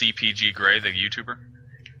heard of CPG Grey, the YouTuber?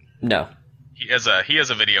 No. He has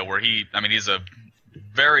a video where he's a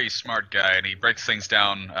very smart guy, and he breaks things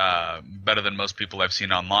down better than most people I've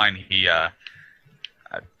seen online. He,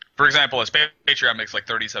 for example, his Patreon makes like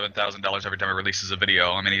 $37,000 every time he releases a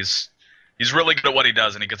video. I mean, he's really good at what he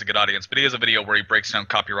does, and he gets a good audience. But he has a video where he breaks down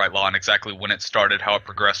copyright law and exactly when it started, how it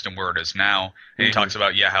progressed, and where it is now. And he talks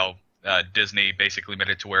about how Disney basically made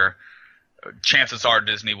it to where chances are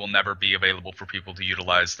Disney will never be available for people to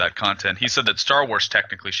utilize that content. He said that Star Wars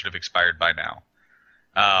technically should have expired by now,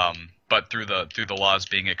 but through the laws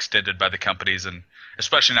being extended by the companies, and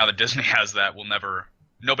especially now that Disney has that,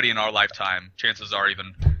 nobody in our lifetime, chances are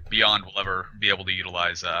even beyond, will ever be able to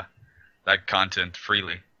utilize that content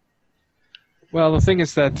freely. Well, the thing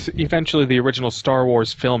is that eventually the original Star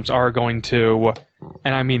Wars films are going to,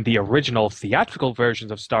 and I mean the original theatrical versions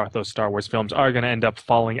of those Star Wars films are going to end up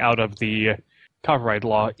falling out of the copyright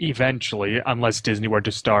law eventually, unless Disney were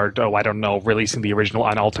to start, releasing the original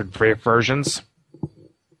unaltered versions.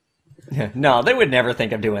 No, they would never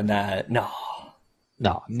think of doing that. No,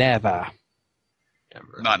 never.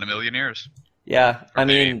 Not in a million years. Yeah, I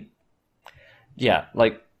mean,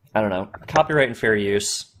 like, I don't know, copyright and fair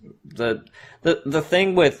use. The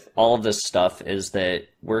thing with all of this stuff is that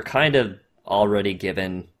we're kind of already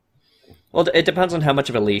given... Well, it depends on how much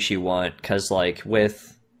of a leash you want, because, like,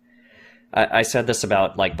 with... I said this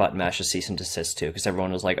about, like, Button Mash's cease and desist, too, because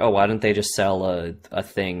everyone was like, oh, why don't they just sell a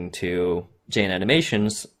thing to Jane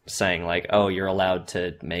Animations saying, like, oh, you're allowed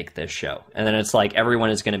to make this show. And then it's like,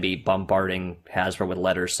 everyone is going to be bombarding Hasbro with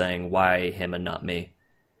letters saying, why him and not me?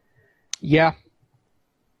 Yeah.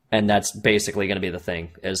 And that's basically going to be the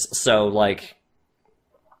thing.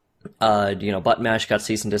 Button Mash got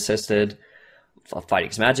cease and desisted.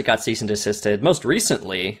 Fighting's Magic got cease and desisted. Most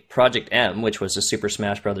recently, Project M, which was a Super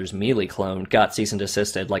Smash Bros. Melee clone, got cease and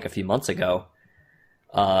desisted like a few months ago.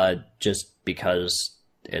 Just because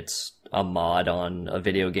it's a mod on a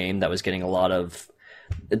video game that was getting a lot of...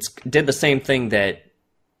 It did the same thing that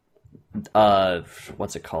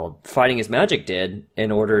what's it called? Fighting is Magic did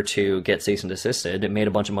in order to get cease and desisted. It made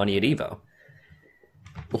a bunch of money at Evo.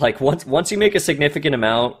 Like, once you make a significant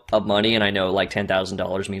amount of money, and I know, like,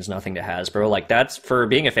 $10,000 means nothing to Hasbro, like, that's, for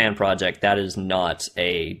being a fan project, that is not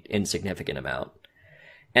a insignificant amount.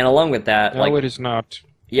 And along with that, no, it is not.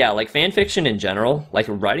 Yeah, like, fan fiction in general, like,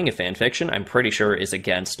 writing a fan fiction, I'm pretty sure is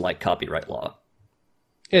against, like, copyright law.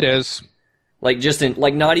 It is. Like, just in,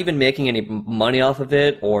 like, not even making any money off of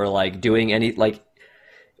it, or, like, doing any, like,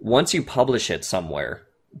 once you publish it somewhere,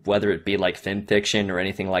 whether it be, like, fan fiction or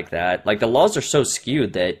anything like that, like, the laws are so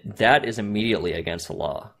skewed that is immediately against the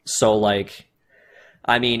law. So, like,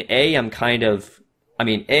 I mean,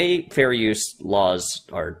 fair use laws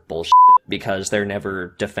are bullshit, because they're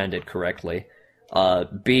never defended correctly.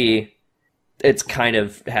 B, it's kind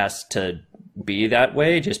of has to be that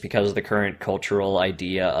way just because of the current cultural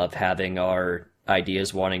idea of having our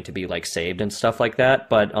ideas wanting to be, like, saved and stuff like that.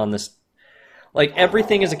 But on this, like,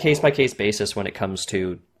 everything is a case-by-case basis when it comes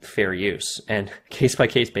to fair use, and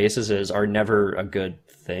case-by-case bases are never a good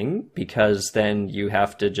thing, because then you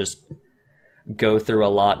have to just go through a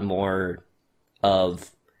lot more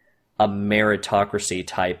of a meritocracy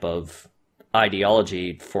type of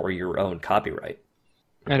ideology for your own copyright.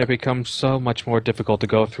 And it becomes so much more difficult to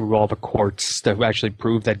go through all the courts to actually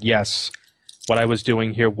prove that, yes, what I was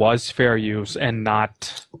doing here was fair use and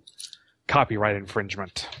not copyright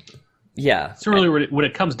infringement. Yeah. So really, when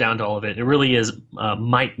it comes down to all of it, it really is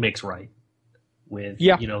might makes right. With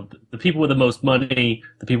the people with the most money,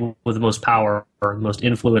 the people with the most power or the most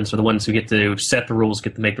influence are the ones who get to set the rules,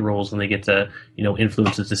 get to make the rules, and they get to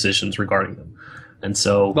influence the decisions regarding them. And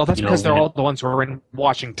so, well, that's because they're all the ones who are in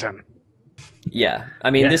Washington. Yeah,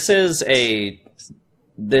 I mean, this is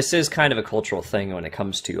kind of a cultural thing when it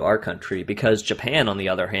comes to our country, because Japan, on the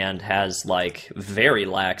other hand, has like very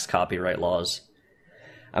lax copyright laws.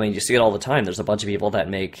 I mean, you see it all the time. There's a bunch of people that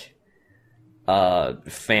make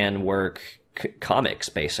fan work comics,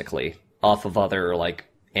 basically, off of other like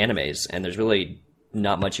animes, and there's really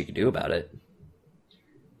not much you can do about it.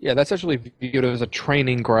 Yeah, that's actually viewed as a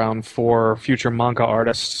training ground for future manga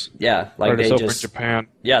artists. Yeah, like artists they over just in Japan.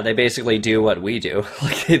 Yeah, they basically do what we do.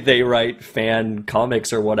 Like they write fan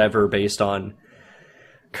comics or whatever based on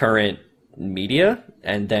current media,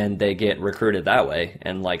 and then they get recruited that way.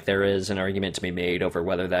 And like there is an argument to be made over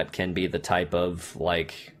whether that can be the type of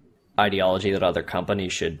like ideology that other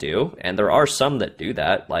companies should do, and there are some that do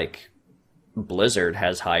that. Like Blizzard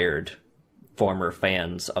has hired former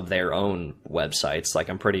fans of their own websites. Like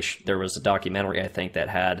I'm pretty sure there was a documentary, I think,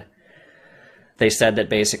 that they said that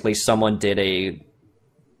basically someone did a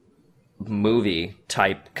movie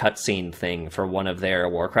type cutscene thing for one of their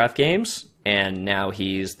Warcraft games, and now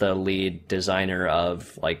he's the lead designer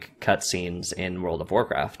of like cutscenes in World of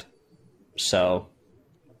Warcraft. So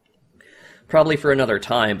probably for another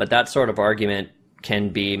time, but that sort of argument can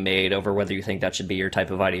be made over whether you think that should be your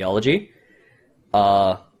type of ideology.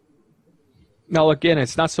 Now, again,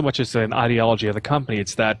 it's not so much as an ideology of the company,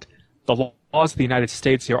 it's that the laws of the United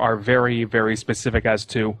States here are very, very specific as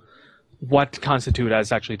to what constitute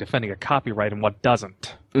as actually defending a copyright and what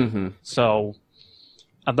doesn't. Mm-hmm. So,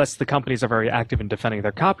 unless the companies are very active in defending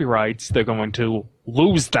their copyrights, they're going to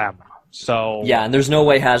lose them. So yeah, and there's no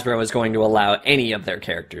way Hasbro is going to allow any of their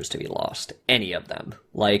characters to be lost. Any of them.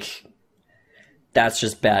 Like, that's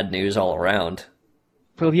just bad news all around.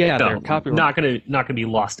 Well, yeah, No, their copyright not gonna be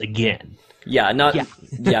lost again. Yeah,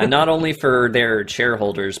 not only for their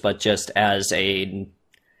shareholders, but just as a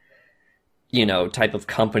type of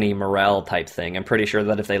company morale type thing. I'm pretty sure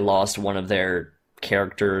that if they lost one of their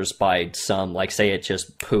characters by some, like say it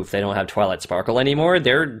just poof, they don't have Twilight Sparkle anymore,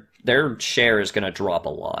 their share is going to drop a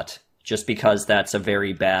lot. Just because that's a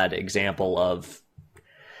very bad example of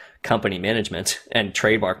company management and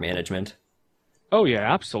trademark management. Oh,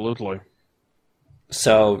 yeah, absolutely.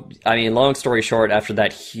 So, I mean, long story short, after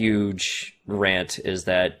that huge rant, is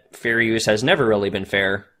that fair use has never really been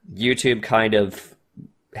fair. YouTube kind of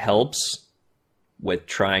helps with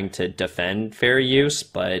trying to defend fair use,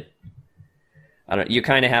 but you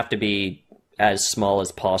kind of have to be as small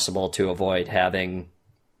as possible to avoid having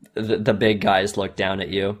the big guys look down at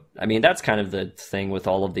you. I mean, that's kind of the thing with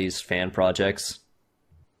all of these fan projects.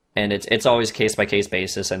 And it's always case-by-case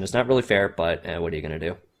basis, and it's not really fair, but what are you going to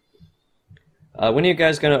do? When are you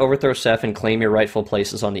guys going to overthrow Seth and claim your rightful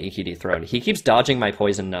places on the EQD throne? He keeps dodging my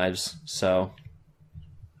poison knives, so...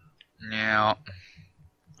 Yeah,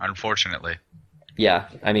 unfortunately. Yeah,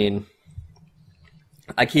 I mean...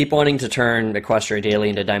 I keep wanting to turn Equestria Daily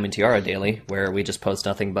into Diamond Tiara Daily, where we just post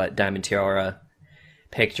nothing but Diamond Tiara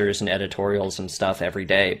pictures and editorials and stuff every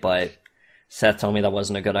day, but Seth told me that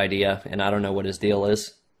wasn't a good idea, and I don't know what his deal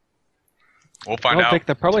is. We'll find out. I think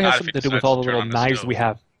that probably has something to do with all the little knives we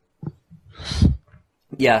have.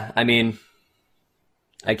 Yeah, I mean,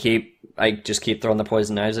 I just keep throwing the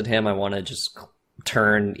poison knives at him. I want to just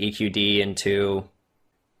turn EQD into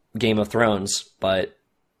Game of Thrones, but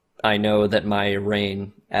I know that my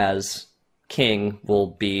reign as king will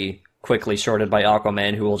be quickly shorted by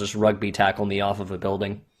Aquaman, who will just rugby tackle me off of a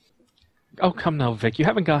building. Oh, come now, Vic. You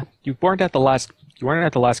weren't at the last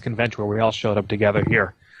convention where we all showed up together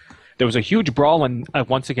here. There was a huge brawl, and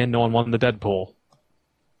once again, no one won the Deadpool.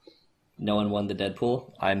 No one won the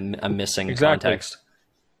Deadpool? I'm missing Exactly. context.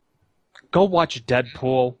 Go watch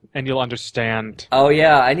Deadpool, and you'll understand. Oh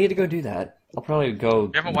yeah, I need to go do that. I'll probably go...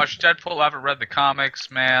 You haven't watched Deadpool? I haven't read the comics,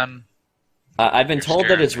 man. I've been told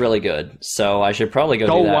that it's really good, so I should probably go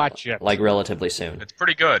do that, watch it. like, relatively soon. It's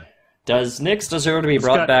pretty good. Does Nyx deserve to be It's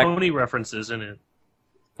brought got back? pony references in it.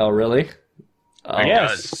 Oh, really? It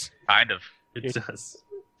Yes. does. Kind of. It does.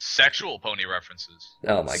 Sexual pony references.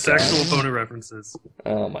 Oh my Sexual god. pony references.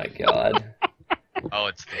 Oh my god. Oh,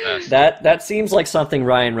 it's the best. That seems like something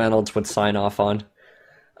Ryan Reynolds would sign off on.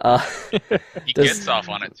 He does- gets off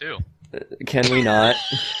on it, too. Can we not?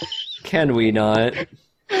 Can we not?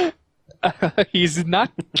 He's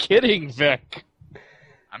not kidding, Vic.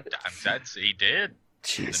 I'm dead. He did.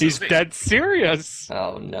 Jeez. He's movie. dead serious.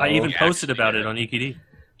 Oh no. I even He posted actually about did. it on EQD.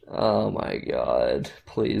 Oh my god.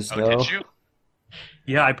 Please Oh, no. did you?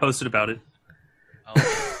 Yeah, I posted about it.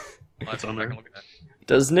 Let's on there. Look at that.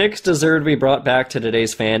 Does Nyx deserve to be brought back to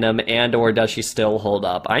today's fandom, and or does she still hold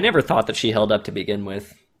up? I never thought that she held up to begin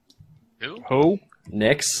with. Who?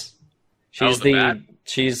 Nyx? Oh, the bat?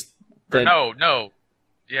 She's the No.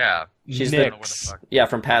 Yeah. she's Nyx. the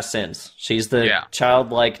from Past Sins. She's the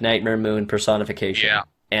childlike Nightmare Moon personification. Yeah.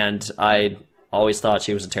 And I always thought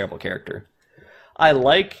she was a terrible character. I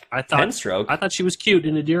like Penstroke. I thought she was cute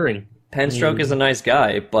and endearing. Penstroke is a nice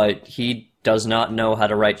guy, but he does not know how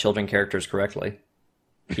to write children characters correctly.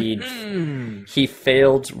 He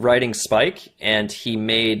failed writing Spike, and he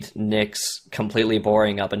made Nyx completely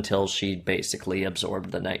boring up until she basically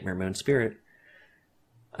absorbed the Nightmare Moon spirit.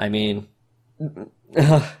 I mean,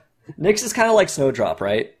 Nyx is kind of like Snowdrop,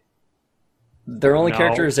 right? Their only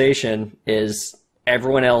characterization is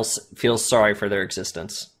everyone else feels sorry for their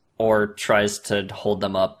existence, or tries to hold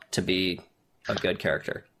them up to be a good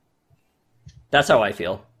character. That's how I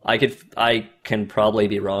feel. I can probably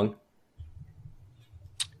be wrong.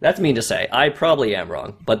 That's mean to say. I probably am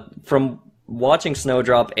wrong. But from watching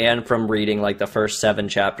Snowdrop and from reading like the first 7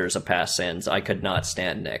 chapters of Past Sins, I could not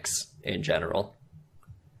stand Nyx in general.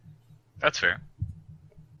 That's fair.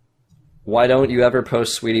 Why don't you ever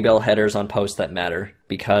post Sweetie Belle headers on posts that matter?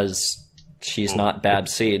 Because she's not Bab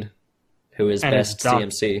Seed, who is And best dumb.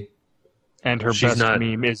 CMC. And her She's best not-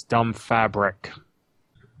 meme is Dumb Fabric,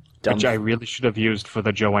 which I really should have used for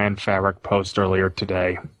the Joanne Fabric post earlier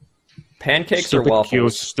today. Pancakes Stupid or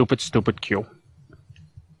waffles? Q, stupid Q.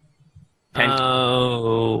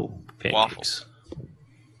 Oh, Waffles.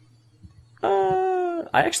 I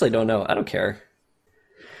actually don't know. I don't care.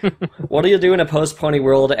 What do you do in a post-pony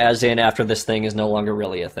world, as in after this thing is no longer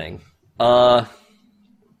really a thing? Well,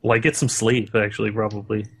 I get some sleep, actually,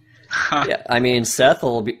 probably. Yeah, I mean, Seth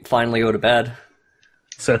will finally go to bed.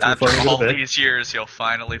 Seth will After finally go all to bed. these years, you'll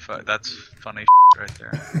finally that's funny right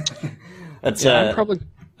there. That's I'm probably...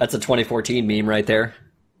 That's a 2014 meme right there.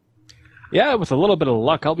 Yeah, with a little bit of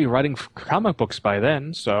luck, I'll be writing comic books by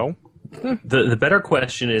then, so... The better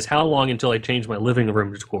question is, how long until I change my living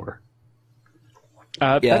room decor?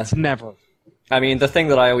 That's never. I mean, the thing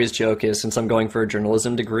that I always joke is, since I'm going for a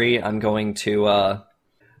journalism degree, I'm going to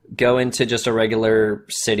go into just a regular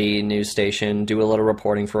city news station, do a little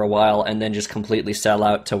reporting for a while, and then just completely sell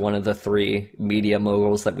out to one of the 3 media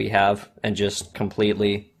moguls that we have, and just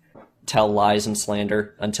completely tell lies and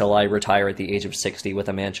slander until I retire at the age of 60 with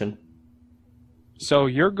a mansion. So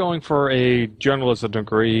you're going for a journalism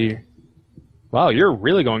degree. Wow, you're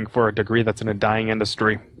really going for a degree that's in a dying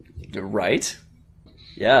industry. Right?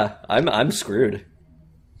 Yeah, I'm screwed.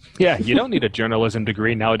 Yeah, you don't need a journalism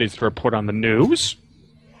degree nowadays to report on the news,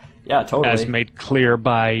 Yeah, totally. as made clear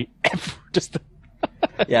by just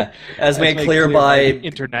Yeah, as made clear by the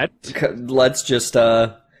internet. Let's just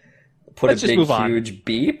put Let's a just big move on. huge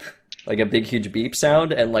beep, like a big huge beep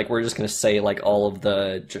sound, and like we're just gonna say like all of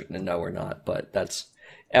the. No, we're not. But that's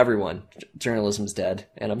everyone. Journalism's dead,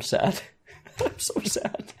 and I'm sad. I'm so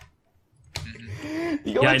sad.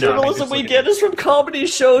 The only I know, journalism we get is from comedy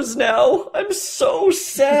shows now. I'm so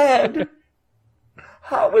sad.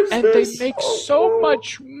 How is And they this? make so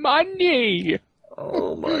much money.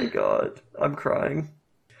 Oh my god, I'm crying.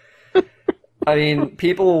 I mean,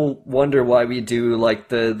 people wonder why we do like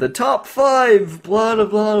the top 5, blah blah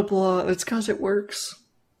blah blah. It's because it works.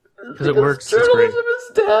 Because it works. It's great. Journalism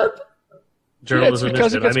is dead. Journalism Yeah, it's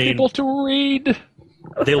because is it good. gets I mean, people to read.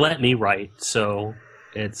 they let me write, so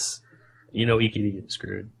it's, EQD is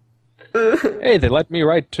screwed. Hey, they let me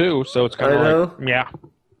write too, so it's kind I know. of like, yeah.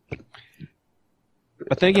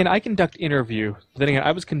 But then again, I conduct interview. Then again,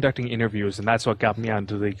 I was conducting interviews, and that's what got me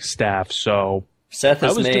onto the staff. So Seth I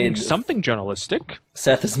has was doing made something journalistic.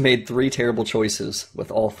 Seth has made 3 terrible choices with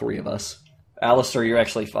all 3 of us. Alistair, you're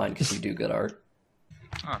actually fine because you do good art.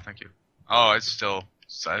 Oh, thank you. Oh, I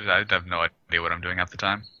have no idea what I'm doing half the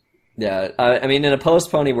time. Yeah, I mean, in a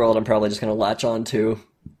post-pony world, I'm probably just going to latch on to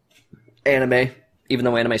anime. Even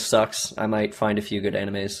though anime sucks, I might find a few good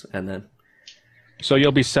animes, and then... So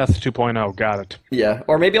you'll be Seth 2.0. Got it. Yeah,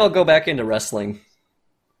 or maybe I'll go back into wrestling.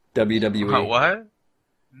 WWE. What?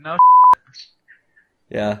 No.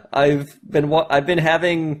 Yeah, I've been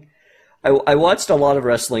having... I watched a lot of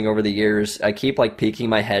wrestling over the years. I keep, like, peeking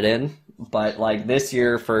my head in, but, like, this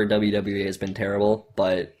year for WWE has been terrible,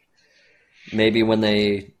 but maybe when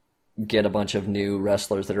they get a bunch of new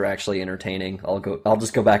wrestlers that are actually entertaining, I'll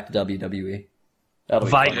just go back to WWE. That'll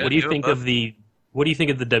be Vite, fun. what do you think of the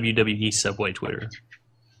WWE Subway Twitter?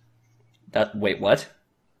 Wait, what?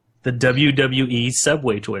 The WWE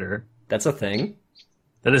Subway Twitter. That's a thing?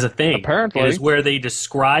 That is a thing. Apparently. It is where they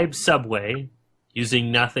describe Subway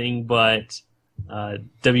using nothing but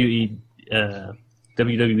WWE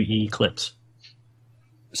clips.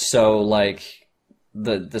 So, like,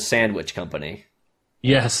 the sandwich company.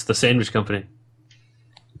 Yes, the sandwich company.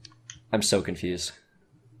 I'm so confused.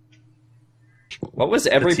 What was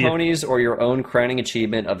every pony's or your own crowning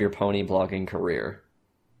achievement of your pony blogging career?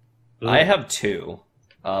 Ooh. I have 2.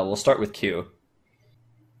 We'll start with Q.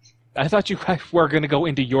 I thought you were going to go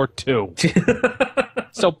into your 2.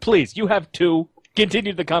 So please, you have 2.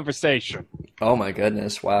 Continue the conversation. Oh my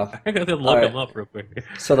goodness, wow. I gotta look them up real quick.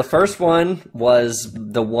 So the first one was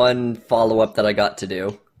the one follow-up that I got to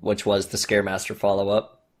do, which was the Scaremaster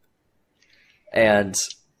follow-up. And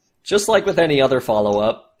just like with any other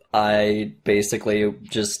follow-up, I basically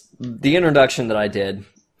just... The introduction that I did,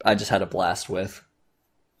 I just had a blast with.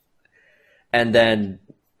 And then,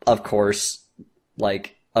 of course,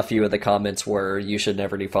 like, a few of the comments were, you should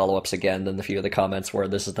never do follow-ups again, then a few of the comments were,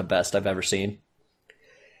 this is the best I've ever seen.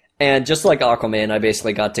 And just like Aquaman, I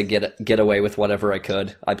basically got to get away with whatever I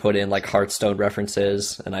could. I put in, like, Hearthstone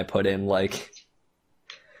references, and I put in, like...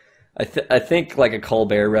 I think, like, a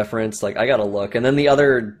Colbert reference. Like, I gotta look. And then the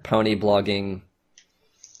other pony blogging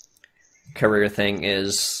career thing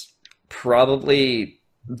is probably...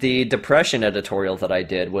 The Depression editorial that I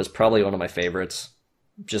did was probably one of my favorites.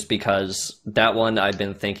 Just because that one I've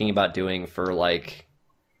been thinking about doing for, like...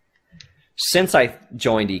 Since I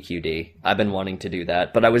joined EQD, I've been wanting to do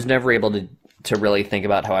that, but I was never able to really think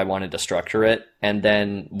about how I wanted to structure it. And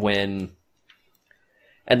then when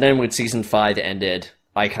Season 5 ended,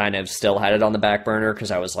 I kind of still had it on the back burner because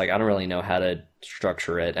I was like, I don't really know how to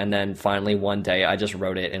structure it. And then finally one day, I just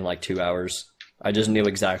wrote it in like 2 hours. I just knew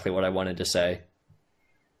exactly what I wanted to say.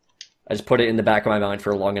 I just put it in the back of my mind for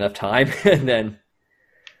a long enough time, and then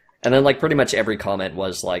like pretty much every comment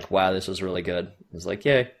was like, wow, this was really good. I was like,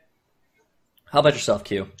 yay. How about yourself,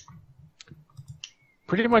 Q?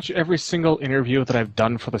 Pretty much every single interview that I've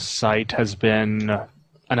done for the site has been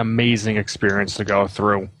an amazing experience to go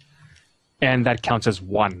through. And that counts as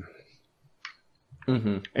one.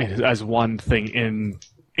 Mm-hmm. As one thing in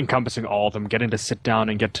encompassing all of them, getting to sit down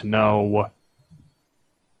and get to know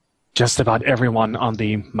just about everyone on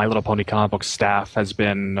the My Little Pony comic book staff has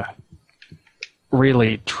been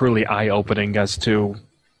really, truly eye-opening as to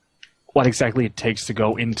what exactly it takes to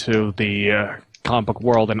go into the comic book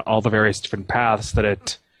world and all the various different paths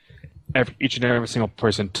that each and every single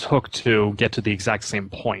person took to get to the exact same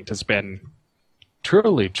point has been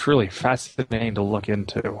truly, truly fascinating to look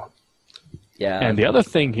into. Yeah. And the other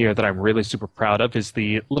thing here that I'm really super proud of is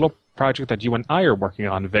the little project that you and I are working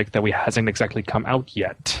on, Vic, that hasn't exactly come out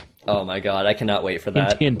yet. Oh my god, I cannot wait for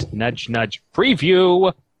that. Hint, hint, nudge, nudge,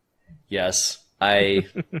 preview! Yes,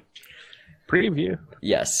 Preview.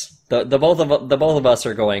 Yes. The both of us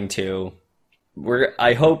are going to.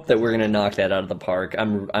 I hope that we're gonna knock that out of the park.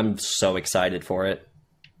 I'm so excited for it.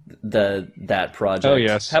 That project. Oh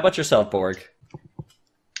yes. How about yourself, Borg?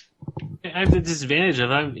 I have the disadvantage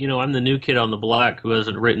of I'm the new kid on the block who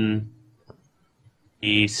hasn't written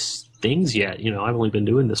these things yet. I've only been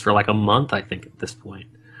doing this for like a month, I think, at this point.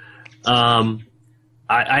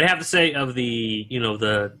 I'd have to say of the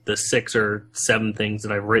the 6 or 7 things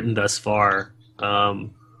that I've written thus far,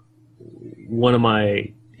 one of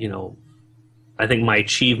my I think my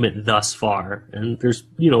achievement thus far, and there's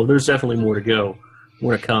definitely more to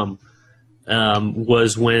come,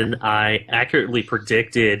 was when I accurately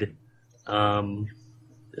predicted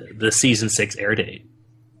the season 6 air date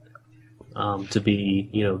to be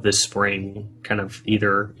this spring, kind of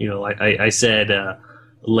either I said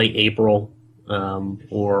late April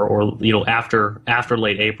or after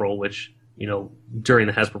late April, which during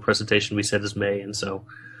the Hasbro presentation we said is May, and so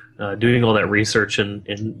doing all that research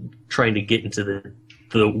and trying to get into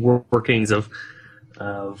the workings of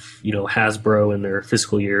Hasbro and their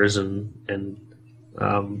fiscal years and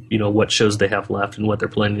what shows they have left and what they're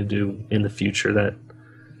planning to do in the future.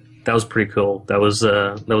 That was pretty cool. That was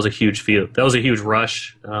a huge that was a huge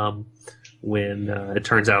rush when it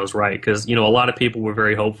turns out I was right, because a lot of people were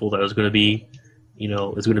very hopeful that it was going to be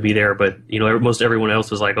there, but most everyone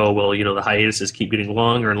else was like, oh well, the hiatuses keep getting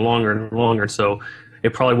longer and longer and longer, so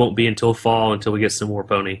it probably won't be until fall until we get some more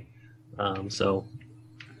pony. So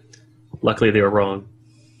luckily they were wrong.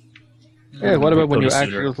 Yeah. What about when you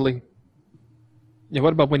accurately? Yeah.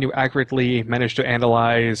 What about when you accurately managed to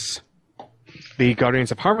analyze the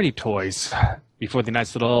Guardians of Harmony toys before the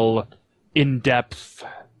nice little in-depth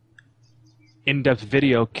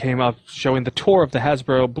video came up showing the tour of the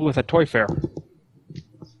Hasbro booth at Toy Fair?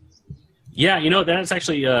 Yeah, that's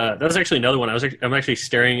actually another one. I'm actually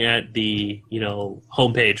staring at the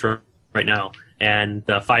homepage right now, and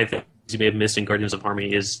the 5 things you may have missed in Guardians of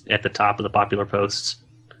Harmony is at the top of the popular posts.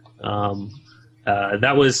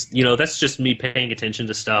 That was, that's just me paying attention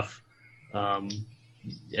to stuff,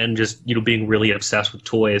 and just being really obsessed with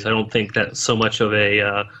toys. I don't think that's so much of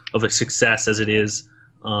a success as it is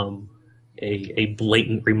a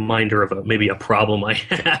blatant reminder of maybe a problem I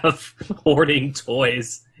have hoarding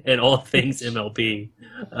toys and all things MLP.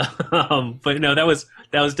 But no, that was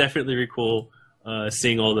definitely really cool.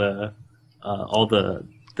 Seeing all the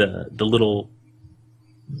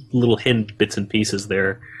little hidden bits and pieces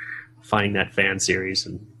there, finding that fan series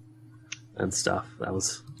and stuff. That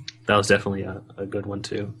was definitely a good one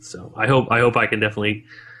too. So I hope I can definitely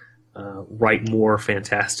write more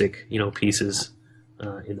fantastic pieces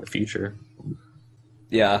in the future.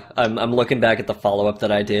 Yeah, I'm looking back at the follow-up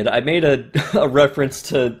that I did. I made a reference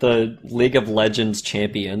to the League of Legends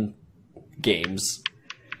champion games.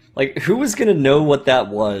 Like, who was gonna know what that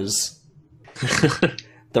was?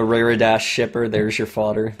 The Raridash shipper, there's your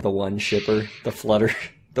fodder. The one shipper, the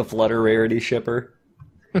Flutter rarity shipper.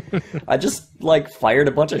 I just, fired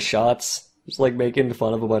a bunch of shots. Just, making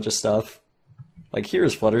fun of a bunch of stuff.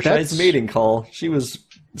 Here's Fluttershy's mating call. She was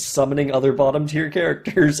summoning other bottom-tier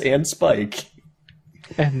characters and Spike.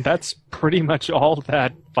 And that's pretty much all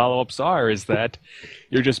that follow-ups are, is that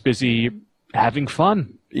you're just busy having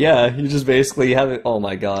fun. Yeah, you just basically have it. Oh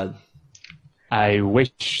my god. I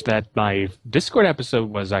wish that my Discord episode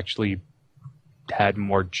was actually had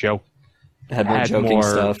more joking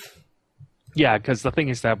stuff. Yeah, because the thing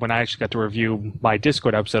is that when I actually got to review my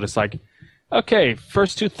Discord episode, it's like, okay,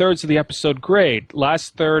 first 2/3 of the episode, great.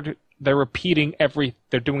 Last third, they're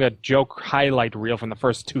they're doing a joke highlight reel from the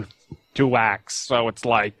first two acts. So it's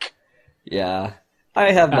like, yeah,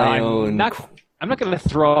 I have my own. I'm not going to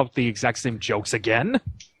throw out the exact same jokes again.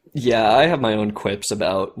 Yeah, I have my own quips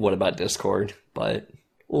about What About Discord, but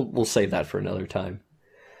we'll save that for another time.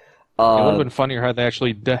 It would have been funnier how they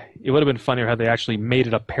actually. It would have been funnier how they actually made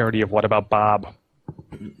it a parody of What About Bob.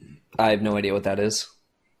 I have no idea what that is.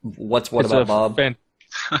 What's What About Bob?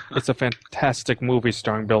 It's a fantastic movie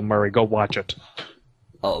starring Bill Murray. Go watch it.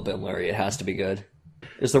 Oh, Bill Murray, it has to be good.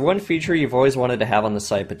 Is there one feature you've always wanted to have on the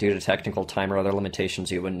site, but due to technical time or other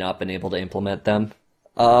limitations, you have not been able to implement them?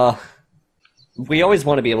 We always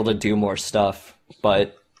want to be able to do more stuff,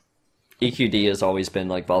 but EQD has always been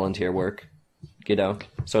volunteer work,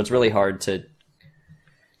 so it's really hard to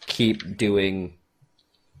keep doing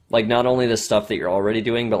not only the stuff that you're already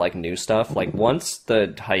doing, but new stuff. Once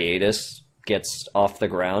the hiatus gets off the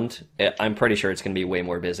ground, I'm pretty sure it's going to be way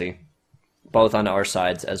more busy, both on our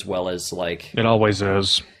sides as well as it always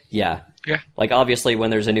is. Yeah. Yeah. Obviously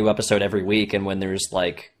when there's a new episode every week and when there's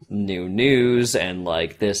new news and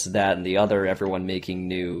this, that, and the other, everyone making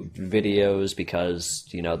new videos because,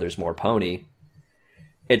 there's more pony.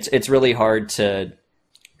 It's really hard to,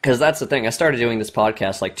 because that's the thing. I started doing this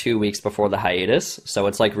podcast 2 weeks before the hiatus. So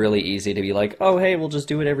it's really easy to be oh, hey, we'll just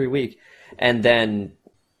do it every week. And then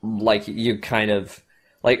you kind of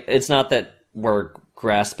it's not that we're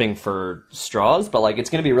grasping for straws, but it's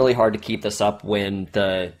going to be really hard to keep this up when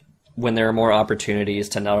there are more opportunities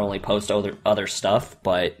to not only post other stuff,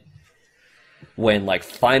 but when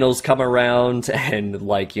finals come around and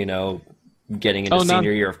getting into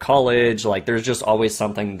senior year of college, there's just always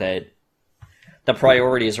something that the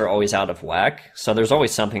priorities are always out of whack. So there's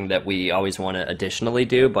always something that we always want to additionally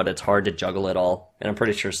do, but it's hard to juggle it all. And I'm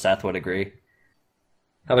pretty sure Seth would agree.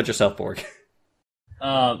 How about yourself, Borg?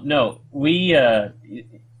 No,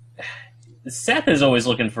 Seth is always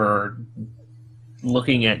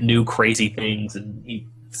looking at new crazy things, and he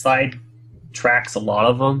sidetracks a lot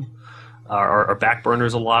of them, or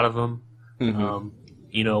backburners a lot of them. Mm-hmm.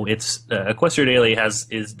 It's Equestria Daily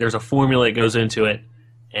there's a formula that goes into it,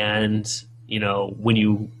 and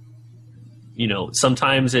when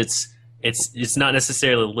sometimes it's not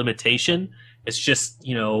necessarily a limitation. It's just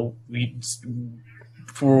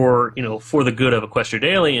for the good of Equestria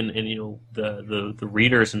Daily and the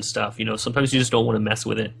readers and stuff. Sometimes you just don't want to mess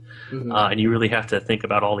with it, mm-hmm. And you really have to think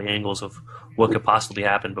about all the angles of what could possibly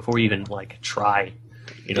happen before you even try.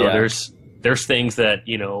 There's things that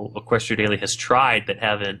Equestria Daily has tried that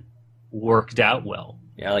haven't worked out well.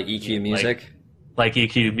 Yeah, like EQ music, like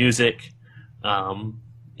EQ music, and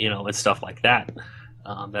stuff like that.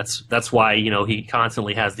 That's why he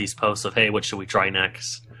constantly has these posts of, hey, what should we try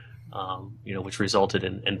next? Which resulted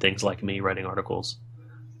in things like me writing articles.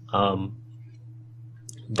 And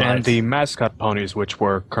the mascot ponies, which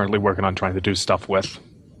we're currently working on trying to do stuff with.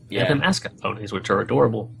 Yeah, the mascot ponies, which are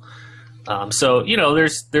adorable. It's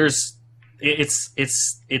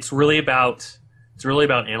really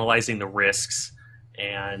about analyzing the risks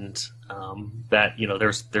and that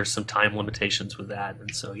there's some time limitations with that,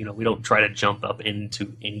 and so we don't try to jump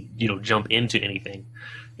into anything.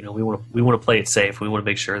 We want to play it safe. We want to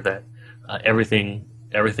make sure that everything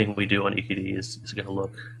we do on EQD is going to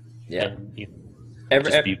look and be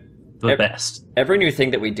the best. Every new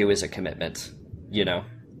thing that we do is a commitment,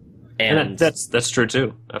 and that's true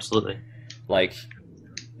too. Absolutely. Like,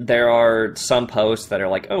 there are some posts that are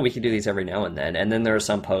like, oh, we can do these every now and then there are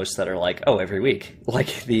some posts that are like, oh, every week,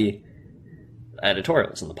 like the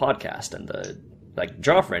editorials and the podcast and the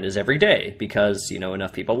Draw Friend is every day because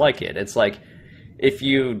enough people like it. It's like if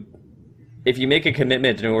you make a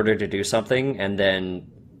commitment in order to do something and then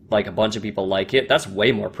like a bunch of people like it, that's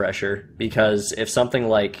way more pressure, because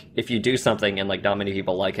if you do something and like not many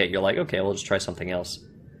people like it, you're like, okay, we'll just try something else.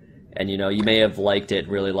 And you may have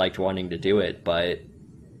really liked wanting to do it, but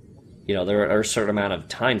there are a certain amount of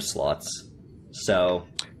time slots. So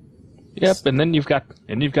yep, and then you've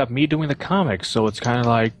got me doing the comics, so it's kind of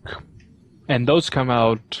like, and those come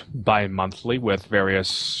out bi-monthly with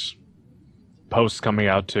various posts coming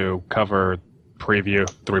out to cover preview,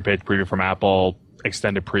 3-page preview from Apple,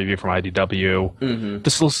 extended preview from IDW, the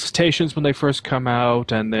solicitations when they first come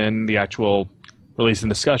out, and then the actual release and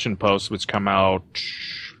discussion posts, which come out,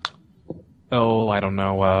 I don't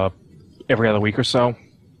know, every other week or so.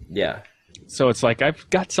 Yeah. So it's like I've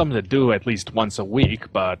got something to do at least once a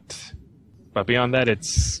week, but beyond that,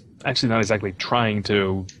 it's actually not exactly trying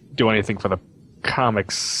to do anything for the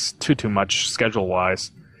comics too much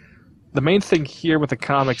schedule-wise. The main thing here with the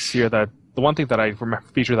comics here, the one thing that I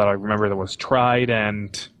feature that I remember that was tried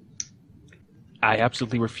and I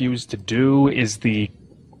absolutely refuse to do is the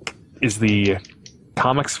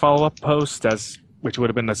comics follow-up post, which would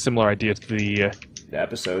have been a similar idea to the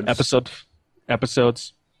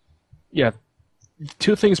episodes. Yeah,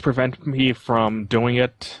 two things prevent me from doing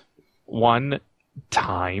it. One,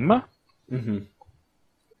 time. Mm-hmm.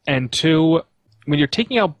 And two, when you're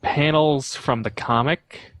taking out panels from the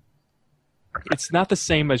comic, it's not the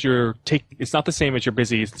same as you're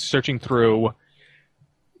busy searching through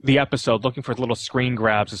the episode looking for little screen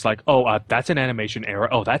grabs. It's like, that's an animation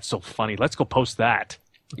error. Oh, that's so funny. Let's go post that.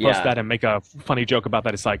 Post that and make a funny joke about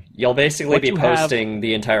that. It's like, you'll basically be posting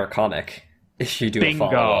the entire comic if you do a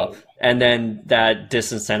follow-up. And then that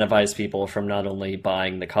disincentivizes people from not only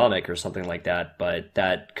buying the comic or something like that, but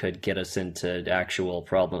that could get us into actual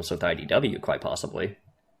problems with IDW, quite possibly.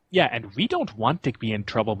 Yeah, and we don't want to be in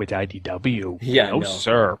trouble with IDW. Yeah, no,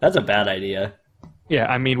 sir. That's a bad idea. Yeah,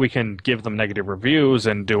 I mean, we can give them negative reviews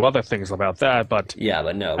and do other things about that, but... Yeah,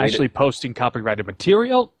 but no. Actually posting copyrighted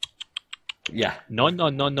material? Yeah. No.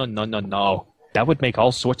 That would make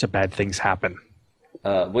all sorts of bad things happen.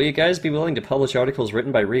 Will you guys be willing to publish articles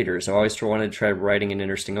written by readers? I always wanted to try writing an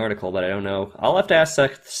interesting article, but I don't know. I'll have to ask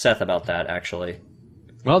Seth about that, actually.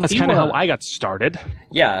 Well, that's kind of how I got started.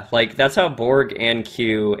 Yeah, that's how Borg and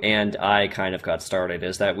Q and I kind of got started,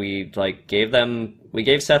 is that we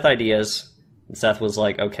gave Seth ideas, and Seth was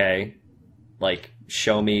like, okay,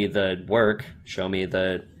 show me the work, show me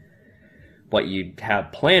what you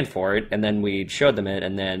have planned for it, and then we showed them it,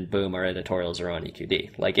 and then boom, our editorials are on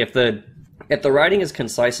EQD. If the writing is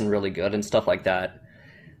concise and really good and stuff like that,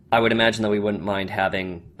 I would imagine that we wouldn't mind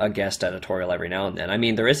having a guest editorial every now and then. I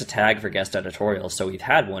mean, there is a tag for guest editorials, so we've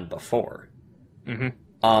had one before. Mm-hmm.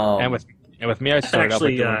 And with me, I started out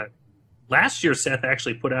with last year, Seth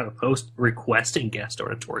actually put out a post requesting guest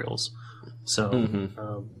editorials. So,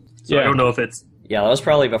 I don't know if it's... Yeah, that was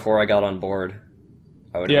probably before I got on board.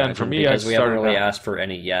 I would imagine, and for me, because we haven't really asked for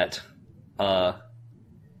any yet. But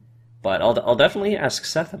I'll definitely ask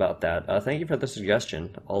Seth about that. Thank you for the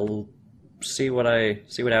suggestion. I'll see what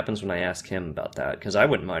happens when I ask him about that, because I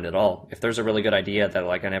wouldn't mind at all. If there's a really good idea that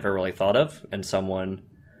I never really thought of, and someone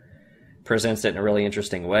presents it in a really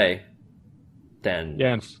interesting way, then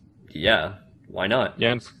yeah, why not?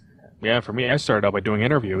 Yeah, for me, I started out by doing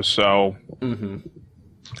interviews, so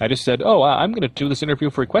I just said, I'm going to do this interview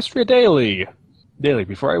for Equestria Daily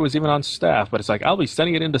before I was even on staff, but it's like, I'll be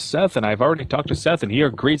sending it in to Seth, and I've already talked to Seth, and he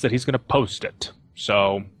agrees that he's going to post it.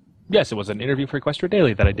 So, yes, it was an interview for Equestria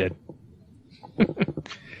Daily that I did.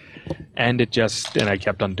 And I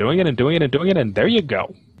kept on doing it, and there you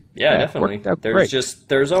go. Yeah, definitely.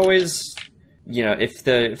 There's always, if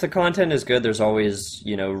the content is good, there's always,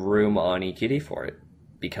 room on EQD for it,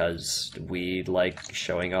 because we like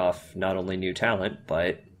showing off not only new talent,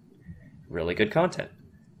 but really good content.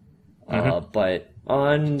 But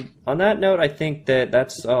on that note, I think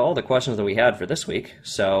that's all the questions that we had for this week.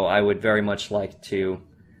 So I would very much like to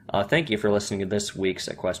thank you for listening to this week's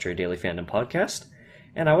Equestria Daily Fandom Podcast.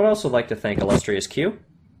 And I would also like to thank Illustrious Q.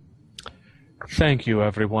 Thank you,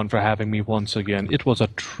 everyone, for having me once again. It was a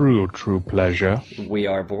true pleasure. We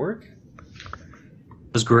are Borg.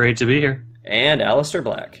 It was great to be here. And Alistair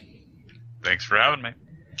Black. Thanks for having me.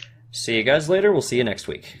 See you guys later. We'll see you next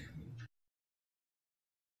week.